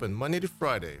Woodlands is open Monday to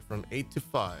Friday from 8 to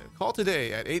 5. Call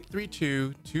today at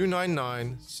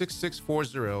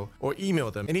 832-299-6640 or email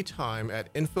them anytime at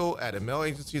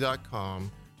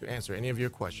info@amelagency.com to answer any of your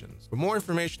questions. For more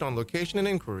information on location and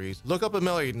inquiries, look up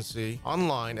Amel Agency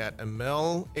online at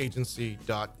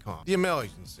amelagency.com. The Amel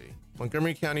Agency,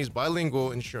 Montgomery County's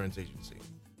bilingual insurance agency.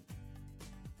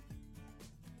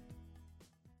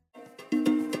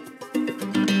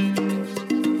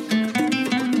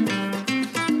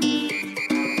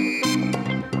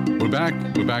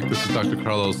 We're back. This is Dr.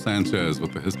 Carlos Sanchez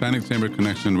with the Hispanic Chamber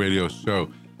Connection radio show.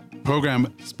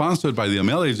 Program sponsored by the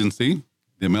Amel Agency.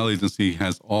 The Amel Agency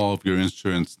has all of your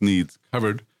insurance needs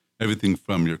covered. Everything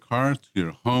from your car to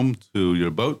your home to your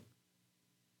boat.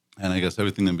 And I guess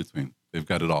everything in between. They've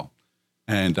got it all.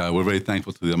 And we're very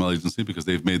thankful to the Amel Agency because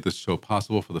they've made this show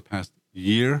possible for the past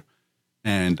year.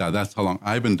 And that's how long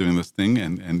I've been doing this thing.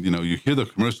 And you know, you hear the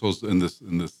commercials in this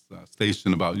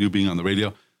station about you being on the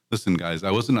radio. Listen, guys,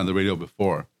 I wasn't on the radio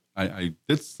before. I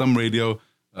did some radio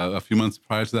a few months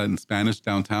prior to that in Spanish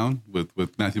downtown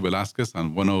with Matthew Velasquez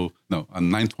on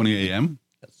 920 AM.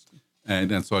 Yes.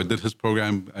 And so I did his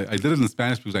program. I did it in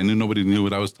Spanish because I knew nobody knew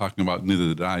what I was talking about.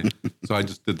 Neither did I. So I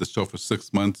just did the show for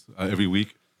 6 months every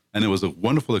week. And it was a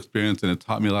wonderful experience. And it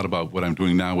taught me a lot about what I'm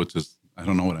doing now, which is, I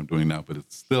don't know what I'm doing now, but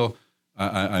it's still,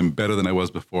 I'm better than I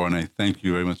was before. And I thank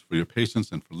you very much for your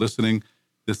patience and for listening.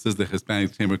 This is the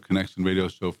Hispanic Chamber Connection radio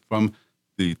show from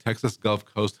the Texas Gulf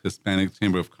Coast Hispanic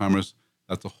Chamber of Commerce.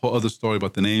 That's a whole other story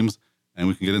about the names, and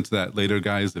we can get into that later,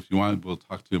 guys. If you want, we'll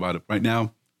talk to you about it. Right now, I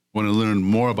want to learn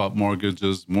more about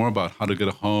mortgages, more about how to get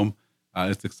a home.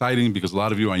 It's exciting because a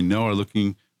lot of you I know are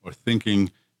looking or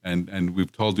thinking, and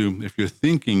we've told you, if you're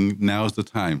thinking, now's the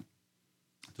time.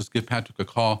 Just give Patrick a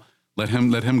call. Let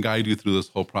him guide you through this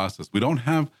whole process. We don't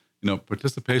have,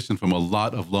 participation from a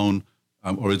lot of loan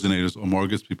originators or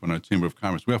mortgage people in our Chamber of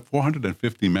Commerce. We have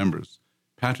 450 members.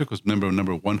 Patrick was member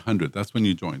number 100. That's when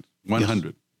you joined. 100.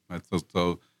 Yes. Right?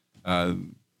 So to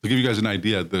give you guys an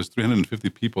idea, there's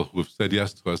 350 people who have said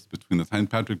yes to us between the time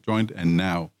Patrick joined and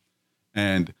now.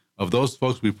 And of those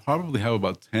folks, we probably have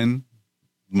about 10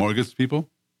 mortgage people.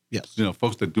 Yes.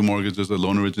 Folks that do mortgages or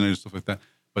loan originators, stuff like that.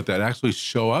 But that actually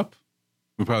show up,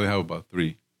 we probably have about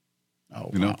 3. Oh,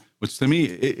 wow. Which to me,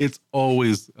 it's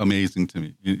always amazing to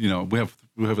me. We have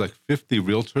like 50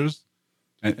 realtors,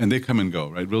 and they come and go,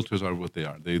 right? Realtors are what they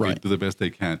are. They do the best they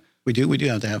can. We do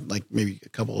have to have like maybe a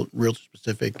couple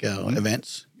realtor-specific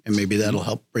events, and maybe that'll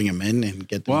help bring them in and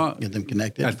get them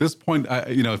connected. At this point,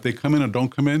 if they come in or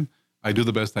don't come in, I do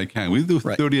the best I can. We do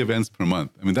 30 events per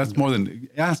month. I mean, that's more than,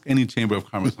 ask any Chamber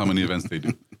of Commerce how many events they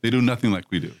do. They do nothing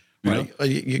like we do. Right.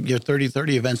 You're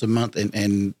 30 events a month,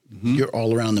 and you're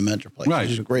all around the Metroplex, right.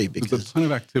 Which is great because there's a ton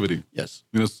of activity. Yes.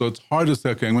 So it's hard to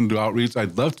say, okay, I'm going to do outreach.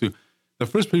 I'd love to. The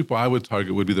first people I would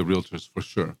target would be the realtors for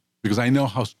sure, because I know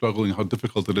how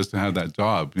difficult it is to have that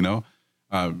job, So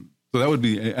that would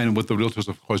be, and with the realtors,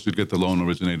 of course, you'd get the loan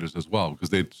originators as well,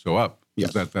 because they'd show up.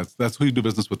 Yes. That's who you do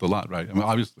business with a lot, right? I mean,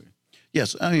 obviously.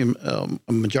 Yes, I mean,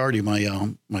 a majority of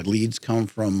my leads come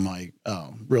from my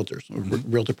realtors,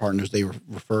 realtor partners. They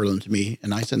refer them to me,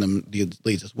 and I send them the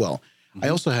leads as well. I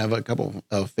also have a couple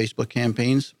of Facebook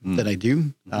campaigns that I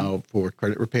do for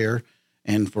credit repair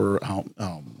and for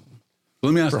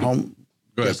let me ask for you. home.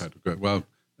 Go ahead, Patrick. Go ahead. Well,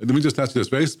 let me just ask you this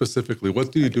very specifically.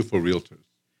 What do you do for realtors?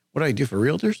 What I do for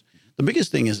realtors? The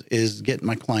biggest thing is getting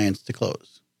my clients to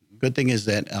close. Good thing is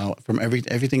that from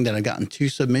everything that I've gotten to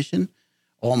submission,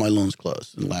 all my loans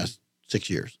closed in the last 6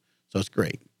 years. So it's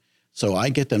great. So I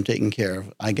get them taken care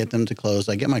of. I get them to close.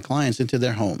 I get my clients into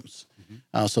their homes.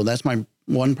 So that's my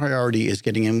one priority, is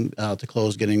getting them to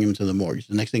close, getting them to the mortgage.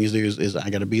 The next thing is I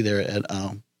got to be there at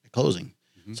closing.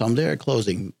 So I'm there at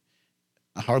closing.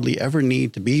 I hardly ever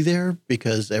need to be there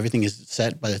because everything is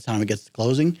set by the time it gets to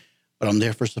closing. But I'm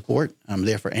there for support. I'm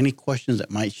there for any questions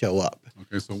that might show up.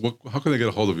 Okay, so how can they get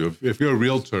a hold of you? If you're a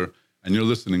realtor, and you're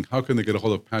listening, how can they get a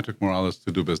hold of Patrick Morales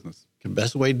to do business? The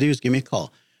best way to do is give me a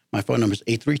call. My phone number is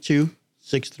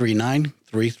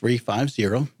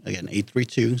 832-639-3350. Again,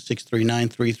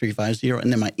 832-639-3350.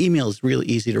 And then my email is really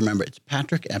easy to remember. It's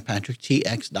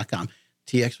patrick@patricktx.com.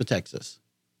 TX for Texas.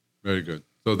 Very good.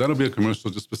 So that'll be a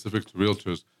commercial just specific to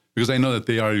realtors, because I know that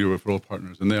they are your referral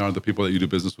partners and they are the people that you do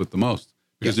business with the most,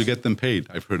 because you get them paid.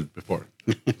 I've heard it before.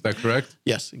 Is that correct?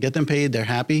 Yes. Get them paid. They're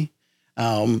happy.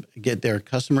 Get their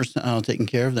customers taken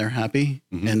care of. They're happy.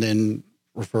 And then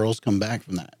referrals come back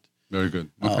from that. Very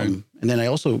good. Okay. And then I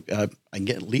also I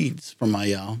get leads from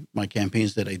my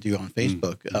campaigns that I do on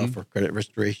Facebook for credit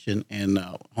restoration and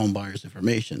home buyers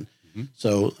information.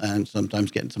 So, and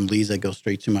sometimes getting some leads that go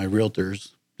straight to my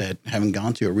realtors that haven't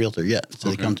gone to a realtor yet. So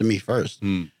they come to me first,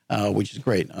 which is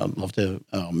great. I'd love to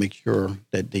make sure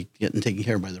that they get taken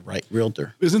care of by the right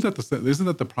realtor. Isn't that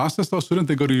the process though? Shouldn't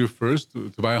they go to you first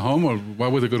to buy a home, or why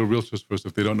would they go to realtors first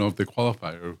if they don't know if they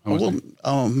qualify or how much? Well,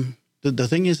 the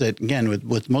thing is that, again,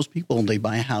 with most people, they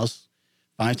buy a house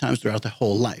 5 times throughout their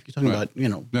whole life. You're talking about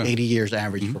 80 years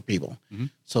average for people.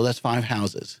 So that's 5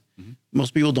 houses.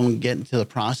 Most people don't get into the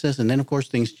process, and then of course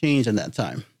things change in that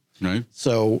time. Right.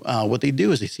 So what they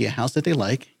do is they see a house that they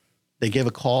like. They give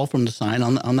a call from the sign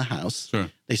on the house.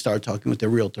 Sure. They start talking with their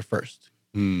realtor first.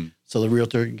 So the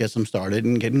realtor gets them started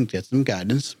and gets them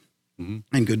guidance.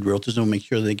 And good realtors will make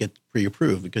sure they get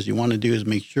pre-approved, because you want to do is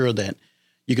make sure that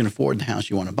you can afford the house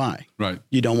you want to buy. Right.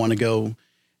 You don't want to go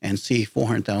and see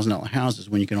 $400,000 houses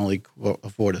when you can only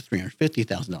afford a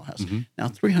 $350,000 house. Now,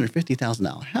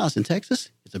 $350,000 house in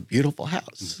Texas is a beautiful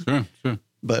house. Sure.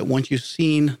 But once you've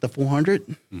seen the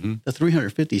 400, the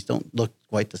 350s don't look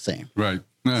quite the same. Right.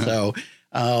 So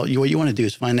what you want to do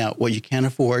is find out what you can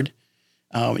afford.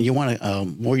 You want a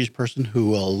mortgage person who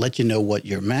will let you know what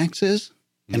your max is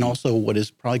and also what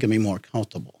is probably going to be more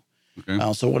comfortable. Okay.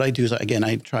 So what I do is, again,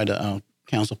 I try to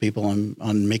counsel people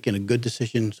on making a good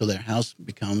decision so their house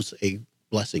becomes a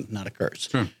blessing, not a curse.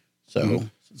 Sure. So,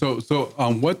 So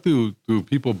on what do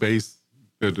people base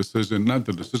their decision, not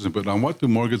the decision, but on what do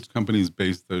mortgage companies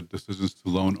base their decisions to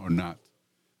loan or not?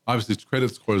 Obviously,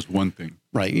 credit score is one thing.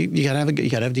 Right. You gotta have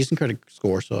a decent credit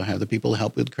score. So I have the people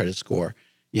help with credit score.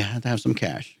 You have to have some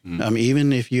cash.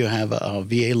 Even if you have a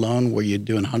VA loan where you're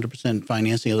doing 100%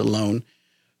 financing of the loan,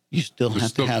 you still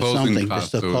have to have something. There's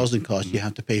still closing costs. You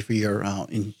have to pay for your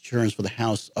insurance for the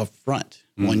house up front,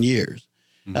 1 year.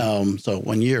 So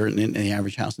 1 year in the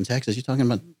average house in Texas, you're talking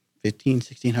about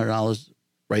 $1,600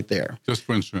 right there. Just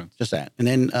for insurance. Just that. And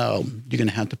then you're going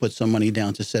to have to put some money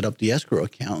down to set up the escrow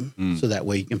account so that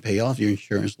way you can pay off your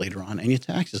insurance later on and your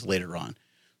taxes later on.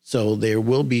 So there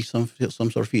will be some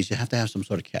sort of fees. You have to have some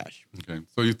sort of cash. Okay.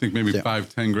 So you think maybe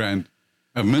 $5-10 grand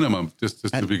a minimum just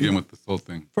to begin with this whole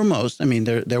thing? For most.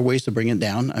 There are ways to bring it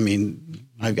down.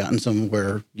 I've gotten some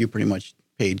where you pretty much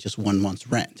paid just 1 month's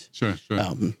rent. Sure.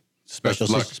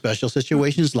 Special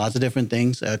situations, lots of different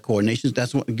things, coordinations.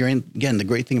 That's what, again, the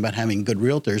great thing about having good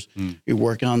realtors. You're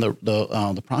working on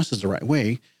the process the right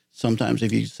way. Sometimes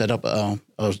if you set up a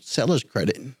seller's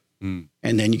credit and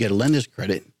then you get a lender's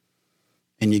credit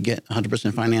and you get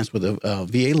 100% finance with a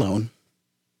VA loan,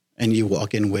 and you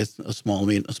walk in with a small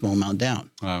amount down.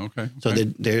 Okay. So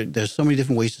there's so many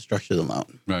different ways to structure the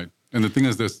loan. Right. And the thing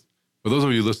is this, for those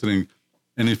of you listening,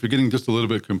 and if you're getting just a little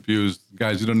bit confused,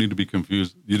 guys, you don't need to be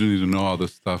confused. You don't need to know all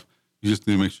this stuff. You just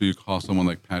need to make sure you call someone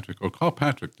like Patrick, or call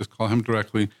Patrick. Just call him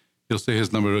directly. He'll say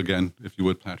his number again, if you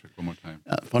would, Patrick, one more time.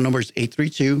 Phone number is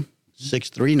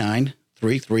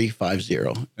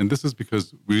 832-639-3350. And this is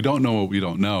because we don't know what we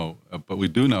don't know, but we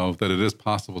do know that it is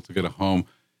possible to get a home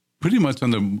pretty much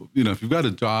under, if you've got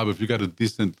a job, if you've got a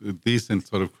decent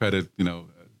sort of credit,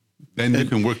 then you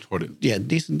can work toward it. Yeah,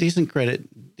 decent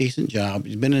credit, decent job.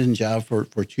 You've been in a job for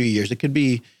 2 years. It could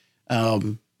be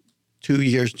 2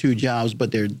 years, 2 jobs,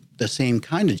 but they're the same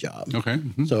kind of job. Okay.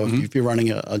 So if you're running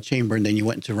a chamber and then you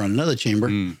went to run another chamber,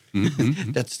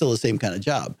 that's still the same kind of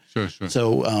job. Sure.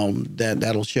 So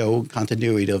that'll show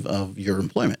continuity of your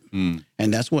employment.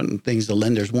 And that's one of the things the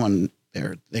lenders want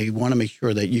there. They want to make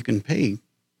sure that you can pay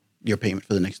your payment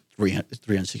for the next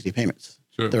 360 payments,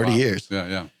 30 years.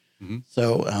 Yeah.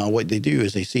 So what they do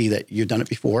is they see that you've done it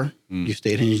before, you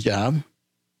stayed in your job,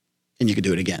 and you could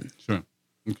do it again. Sure.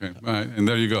 Okay. All right. And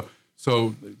there you go.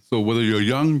 So whether you're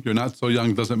young, you're not so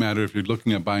young, doesn't matter. If you're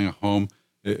looking at buying a home,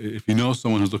 if you know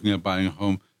someone who's looking at buying a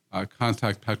home,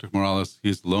 contact Patrick Morales.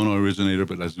 He's the loan originator,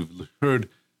 but as you've heard,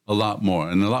 a lot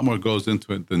more. And a lot more goes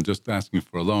into it than just asking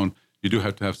for a loan. You do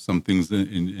have to have some things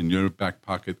in your back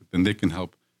pocket, then they can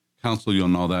help counsel you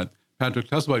on all that. Patrick,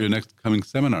 tell us about your next coming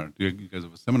seminar. Do you guys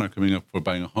have a seminar coming up for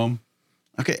buying a home?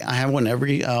 Okay, I have one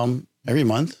every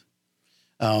month.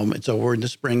 It's over in the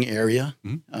Spring area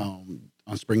on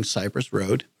Spring Cypress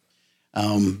Road.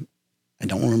 I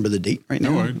don't remember the date right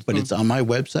now, but it's on my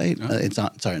website. Yeah. It's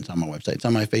on my website. It's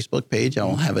on my Facebook page.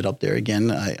 I'll have it up there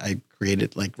again. I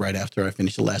created like right after I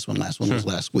finished the last one. Last one was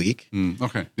last week.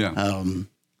 Okay, yeah.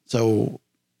 So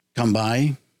come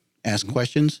by, ask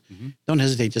questions. Don't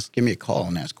hesitate. Just give me a call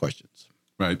and ask questions.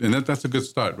 Right, and that's a good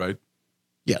start, right?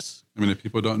 Yes. I mean, if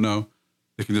people don't know,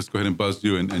 they can just go ahead and buzz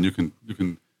you, and you can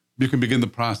begin the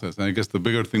process. And I guess the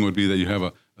bigger thing would be that you have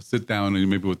a sit down, and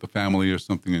maybe with the family or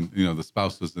something, and the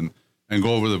spouses, and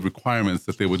go over the requirements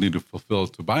that they would need to fulfill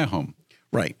to buy a home.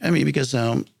 Right. I mean, because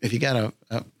if you got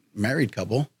a married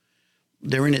couple,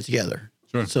 they're in it together.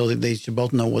 Sure. So they should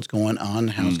both know what's going on,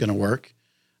 how it's going to work,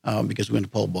 because we're going to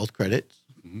pull both credits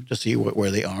to see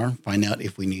where they are, find out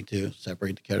if we need to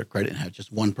separate the credit and have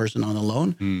just one person on the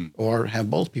loan or have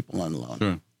both people on the loan.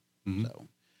 Sure. So,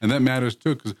 And that matters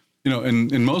too, because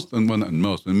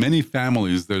in many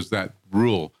families, there's that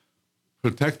rule: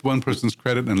 protect one person's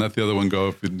credit and let the other one go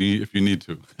if you need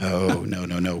to. oh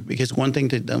no! Because one thing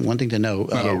to know.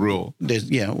 Not a rule.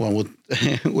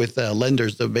 With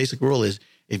lenders, the basic rule is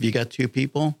if you got two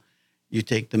people, you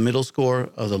take the middle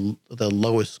score of the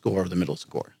lowest score of the middle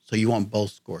score. So you want both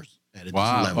scores at a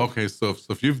Wow. level. Okay. So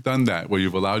if you've done that, where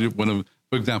you've allowed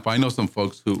for example, I know some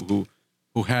folks who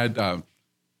had.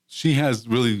 She has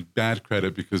really bad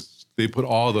credit because they put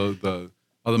all the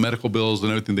medical bills and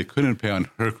everything they couldn't pay on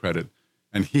her credit,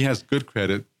 and he has good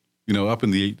credit, up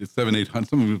in the 800,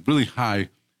 some really high,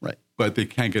 Right. but they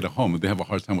can't get a home. They have a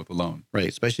hard time with the loan. Right.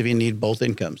 Especially if you need both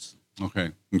incomes.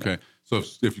 Okay. So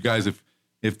if you guys, if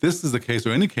this is the case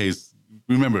or any case,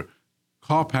 remember,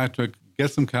 call Patrick,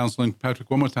 get some counseling. Patrick,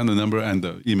 one more time, the number and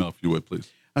the email, if you would, please.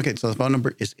 Okay. So the phone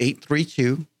number is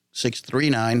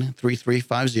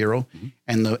 832-639-3350.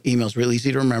 And the email is really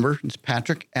easy to remember. It's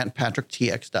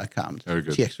patrick@patricktx.com. Very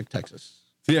good. TX for Texas.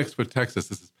 TX for Texas.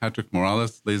 This is Patrick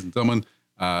Morales. Ladies and gentlemen,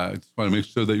 I just want to make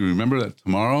sure that you remember that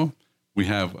tomorrow we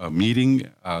have a meeting,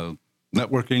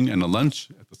 networking, and a lunch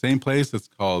at the same place. It's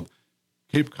called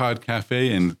Cape Cod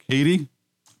Cafe in Katy.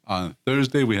 On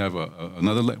Thursday, we have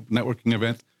another networking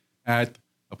event at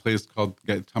a place called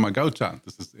Tamagaucha.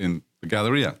 This is in the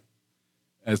Galleria.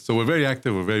 And so we're very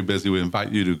active. We're very busy. We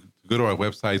invite you to go to our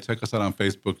website, check us out on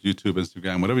Facebook, YouTube,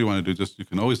 Instagram, whatever you want to do. You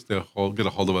can always get a hold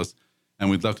of us, and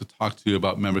we'd love to talk to you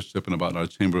about membership and about our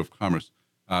Chamber of Commerce.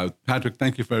 Patrick,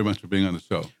 thank you very much for being on the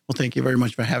show. Well, thank you very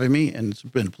much for having me, and it's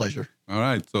been a pleasure. All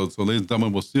right. So ladies and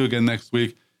gentlemen, we'll see you again next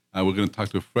week. We're going to talk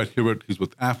to Fred Hubert. He's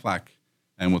with Aflac,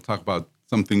 and we'll talk about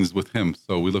some things with him.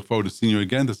 So we look forward to seeing you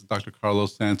again. This is Dr.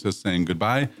 Carlos Sanchez saying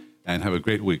goodbye, and have a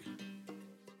great week.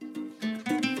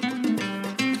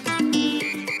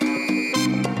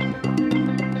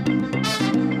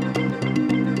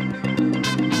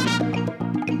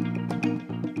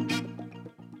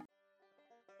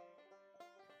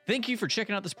 Thank you for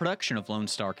checking out this production of Lone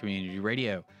Star Community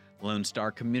Radio. Lone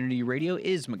Star Community Radio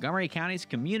is Montgomery County's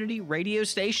community radio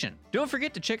station. Don't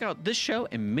forget to check out this show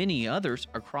and many others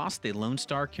across the Lone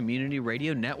Star Community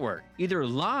Radio Network, either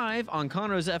live on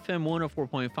Conroe's FM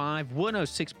 104.5,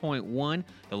 106.1,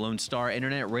 the Lone Star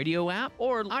Internet Radio app,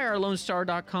 or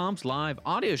irlonestar.com's live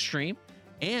audio stream,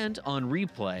 and on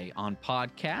replay on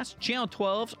podcast, Channel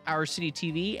 12's Our City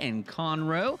TV in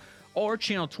Conroe, or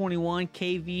Channel 21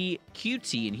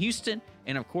 KVQT in Houston,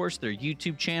 and of course their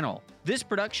YouTube channel. This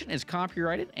production is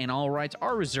copyrighted and all rights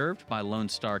are reserved by Lone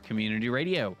Star Community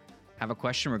Radio. Have a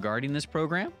question regarding this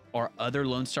program or other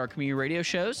Lone Star Community Radio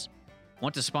shows?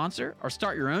 Want to sponsor or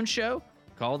start your own show?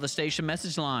 Call the station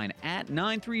message line at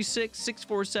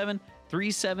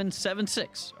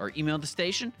 936-647-3776 or email the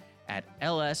station at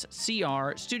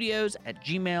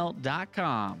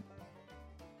lscrstudios@gmail.com.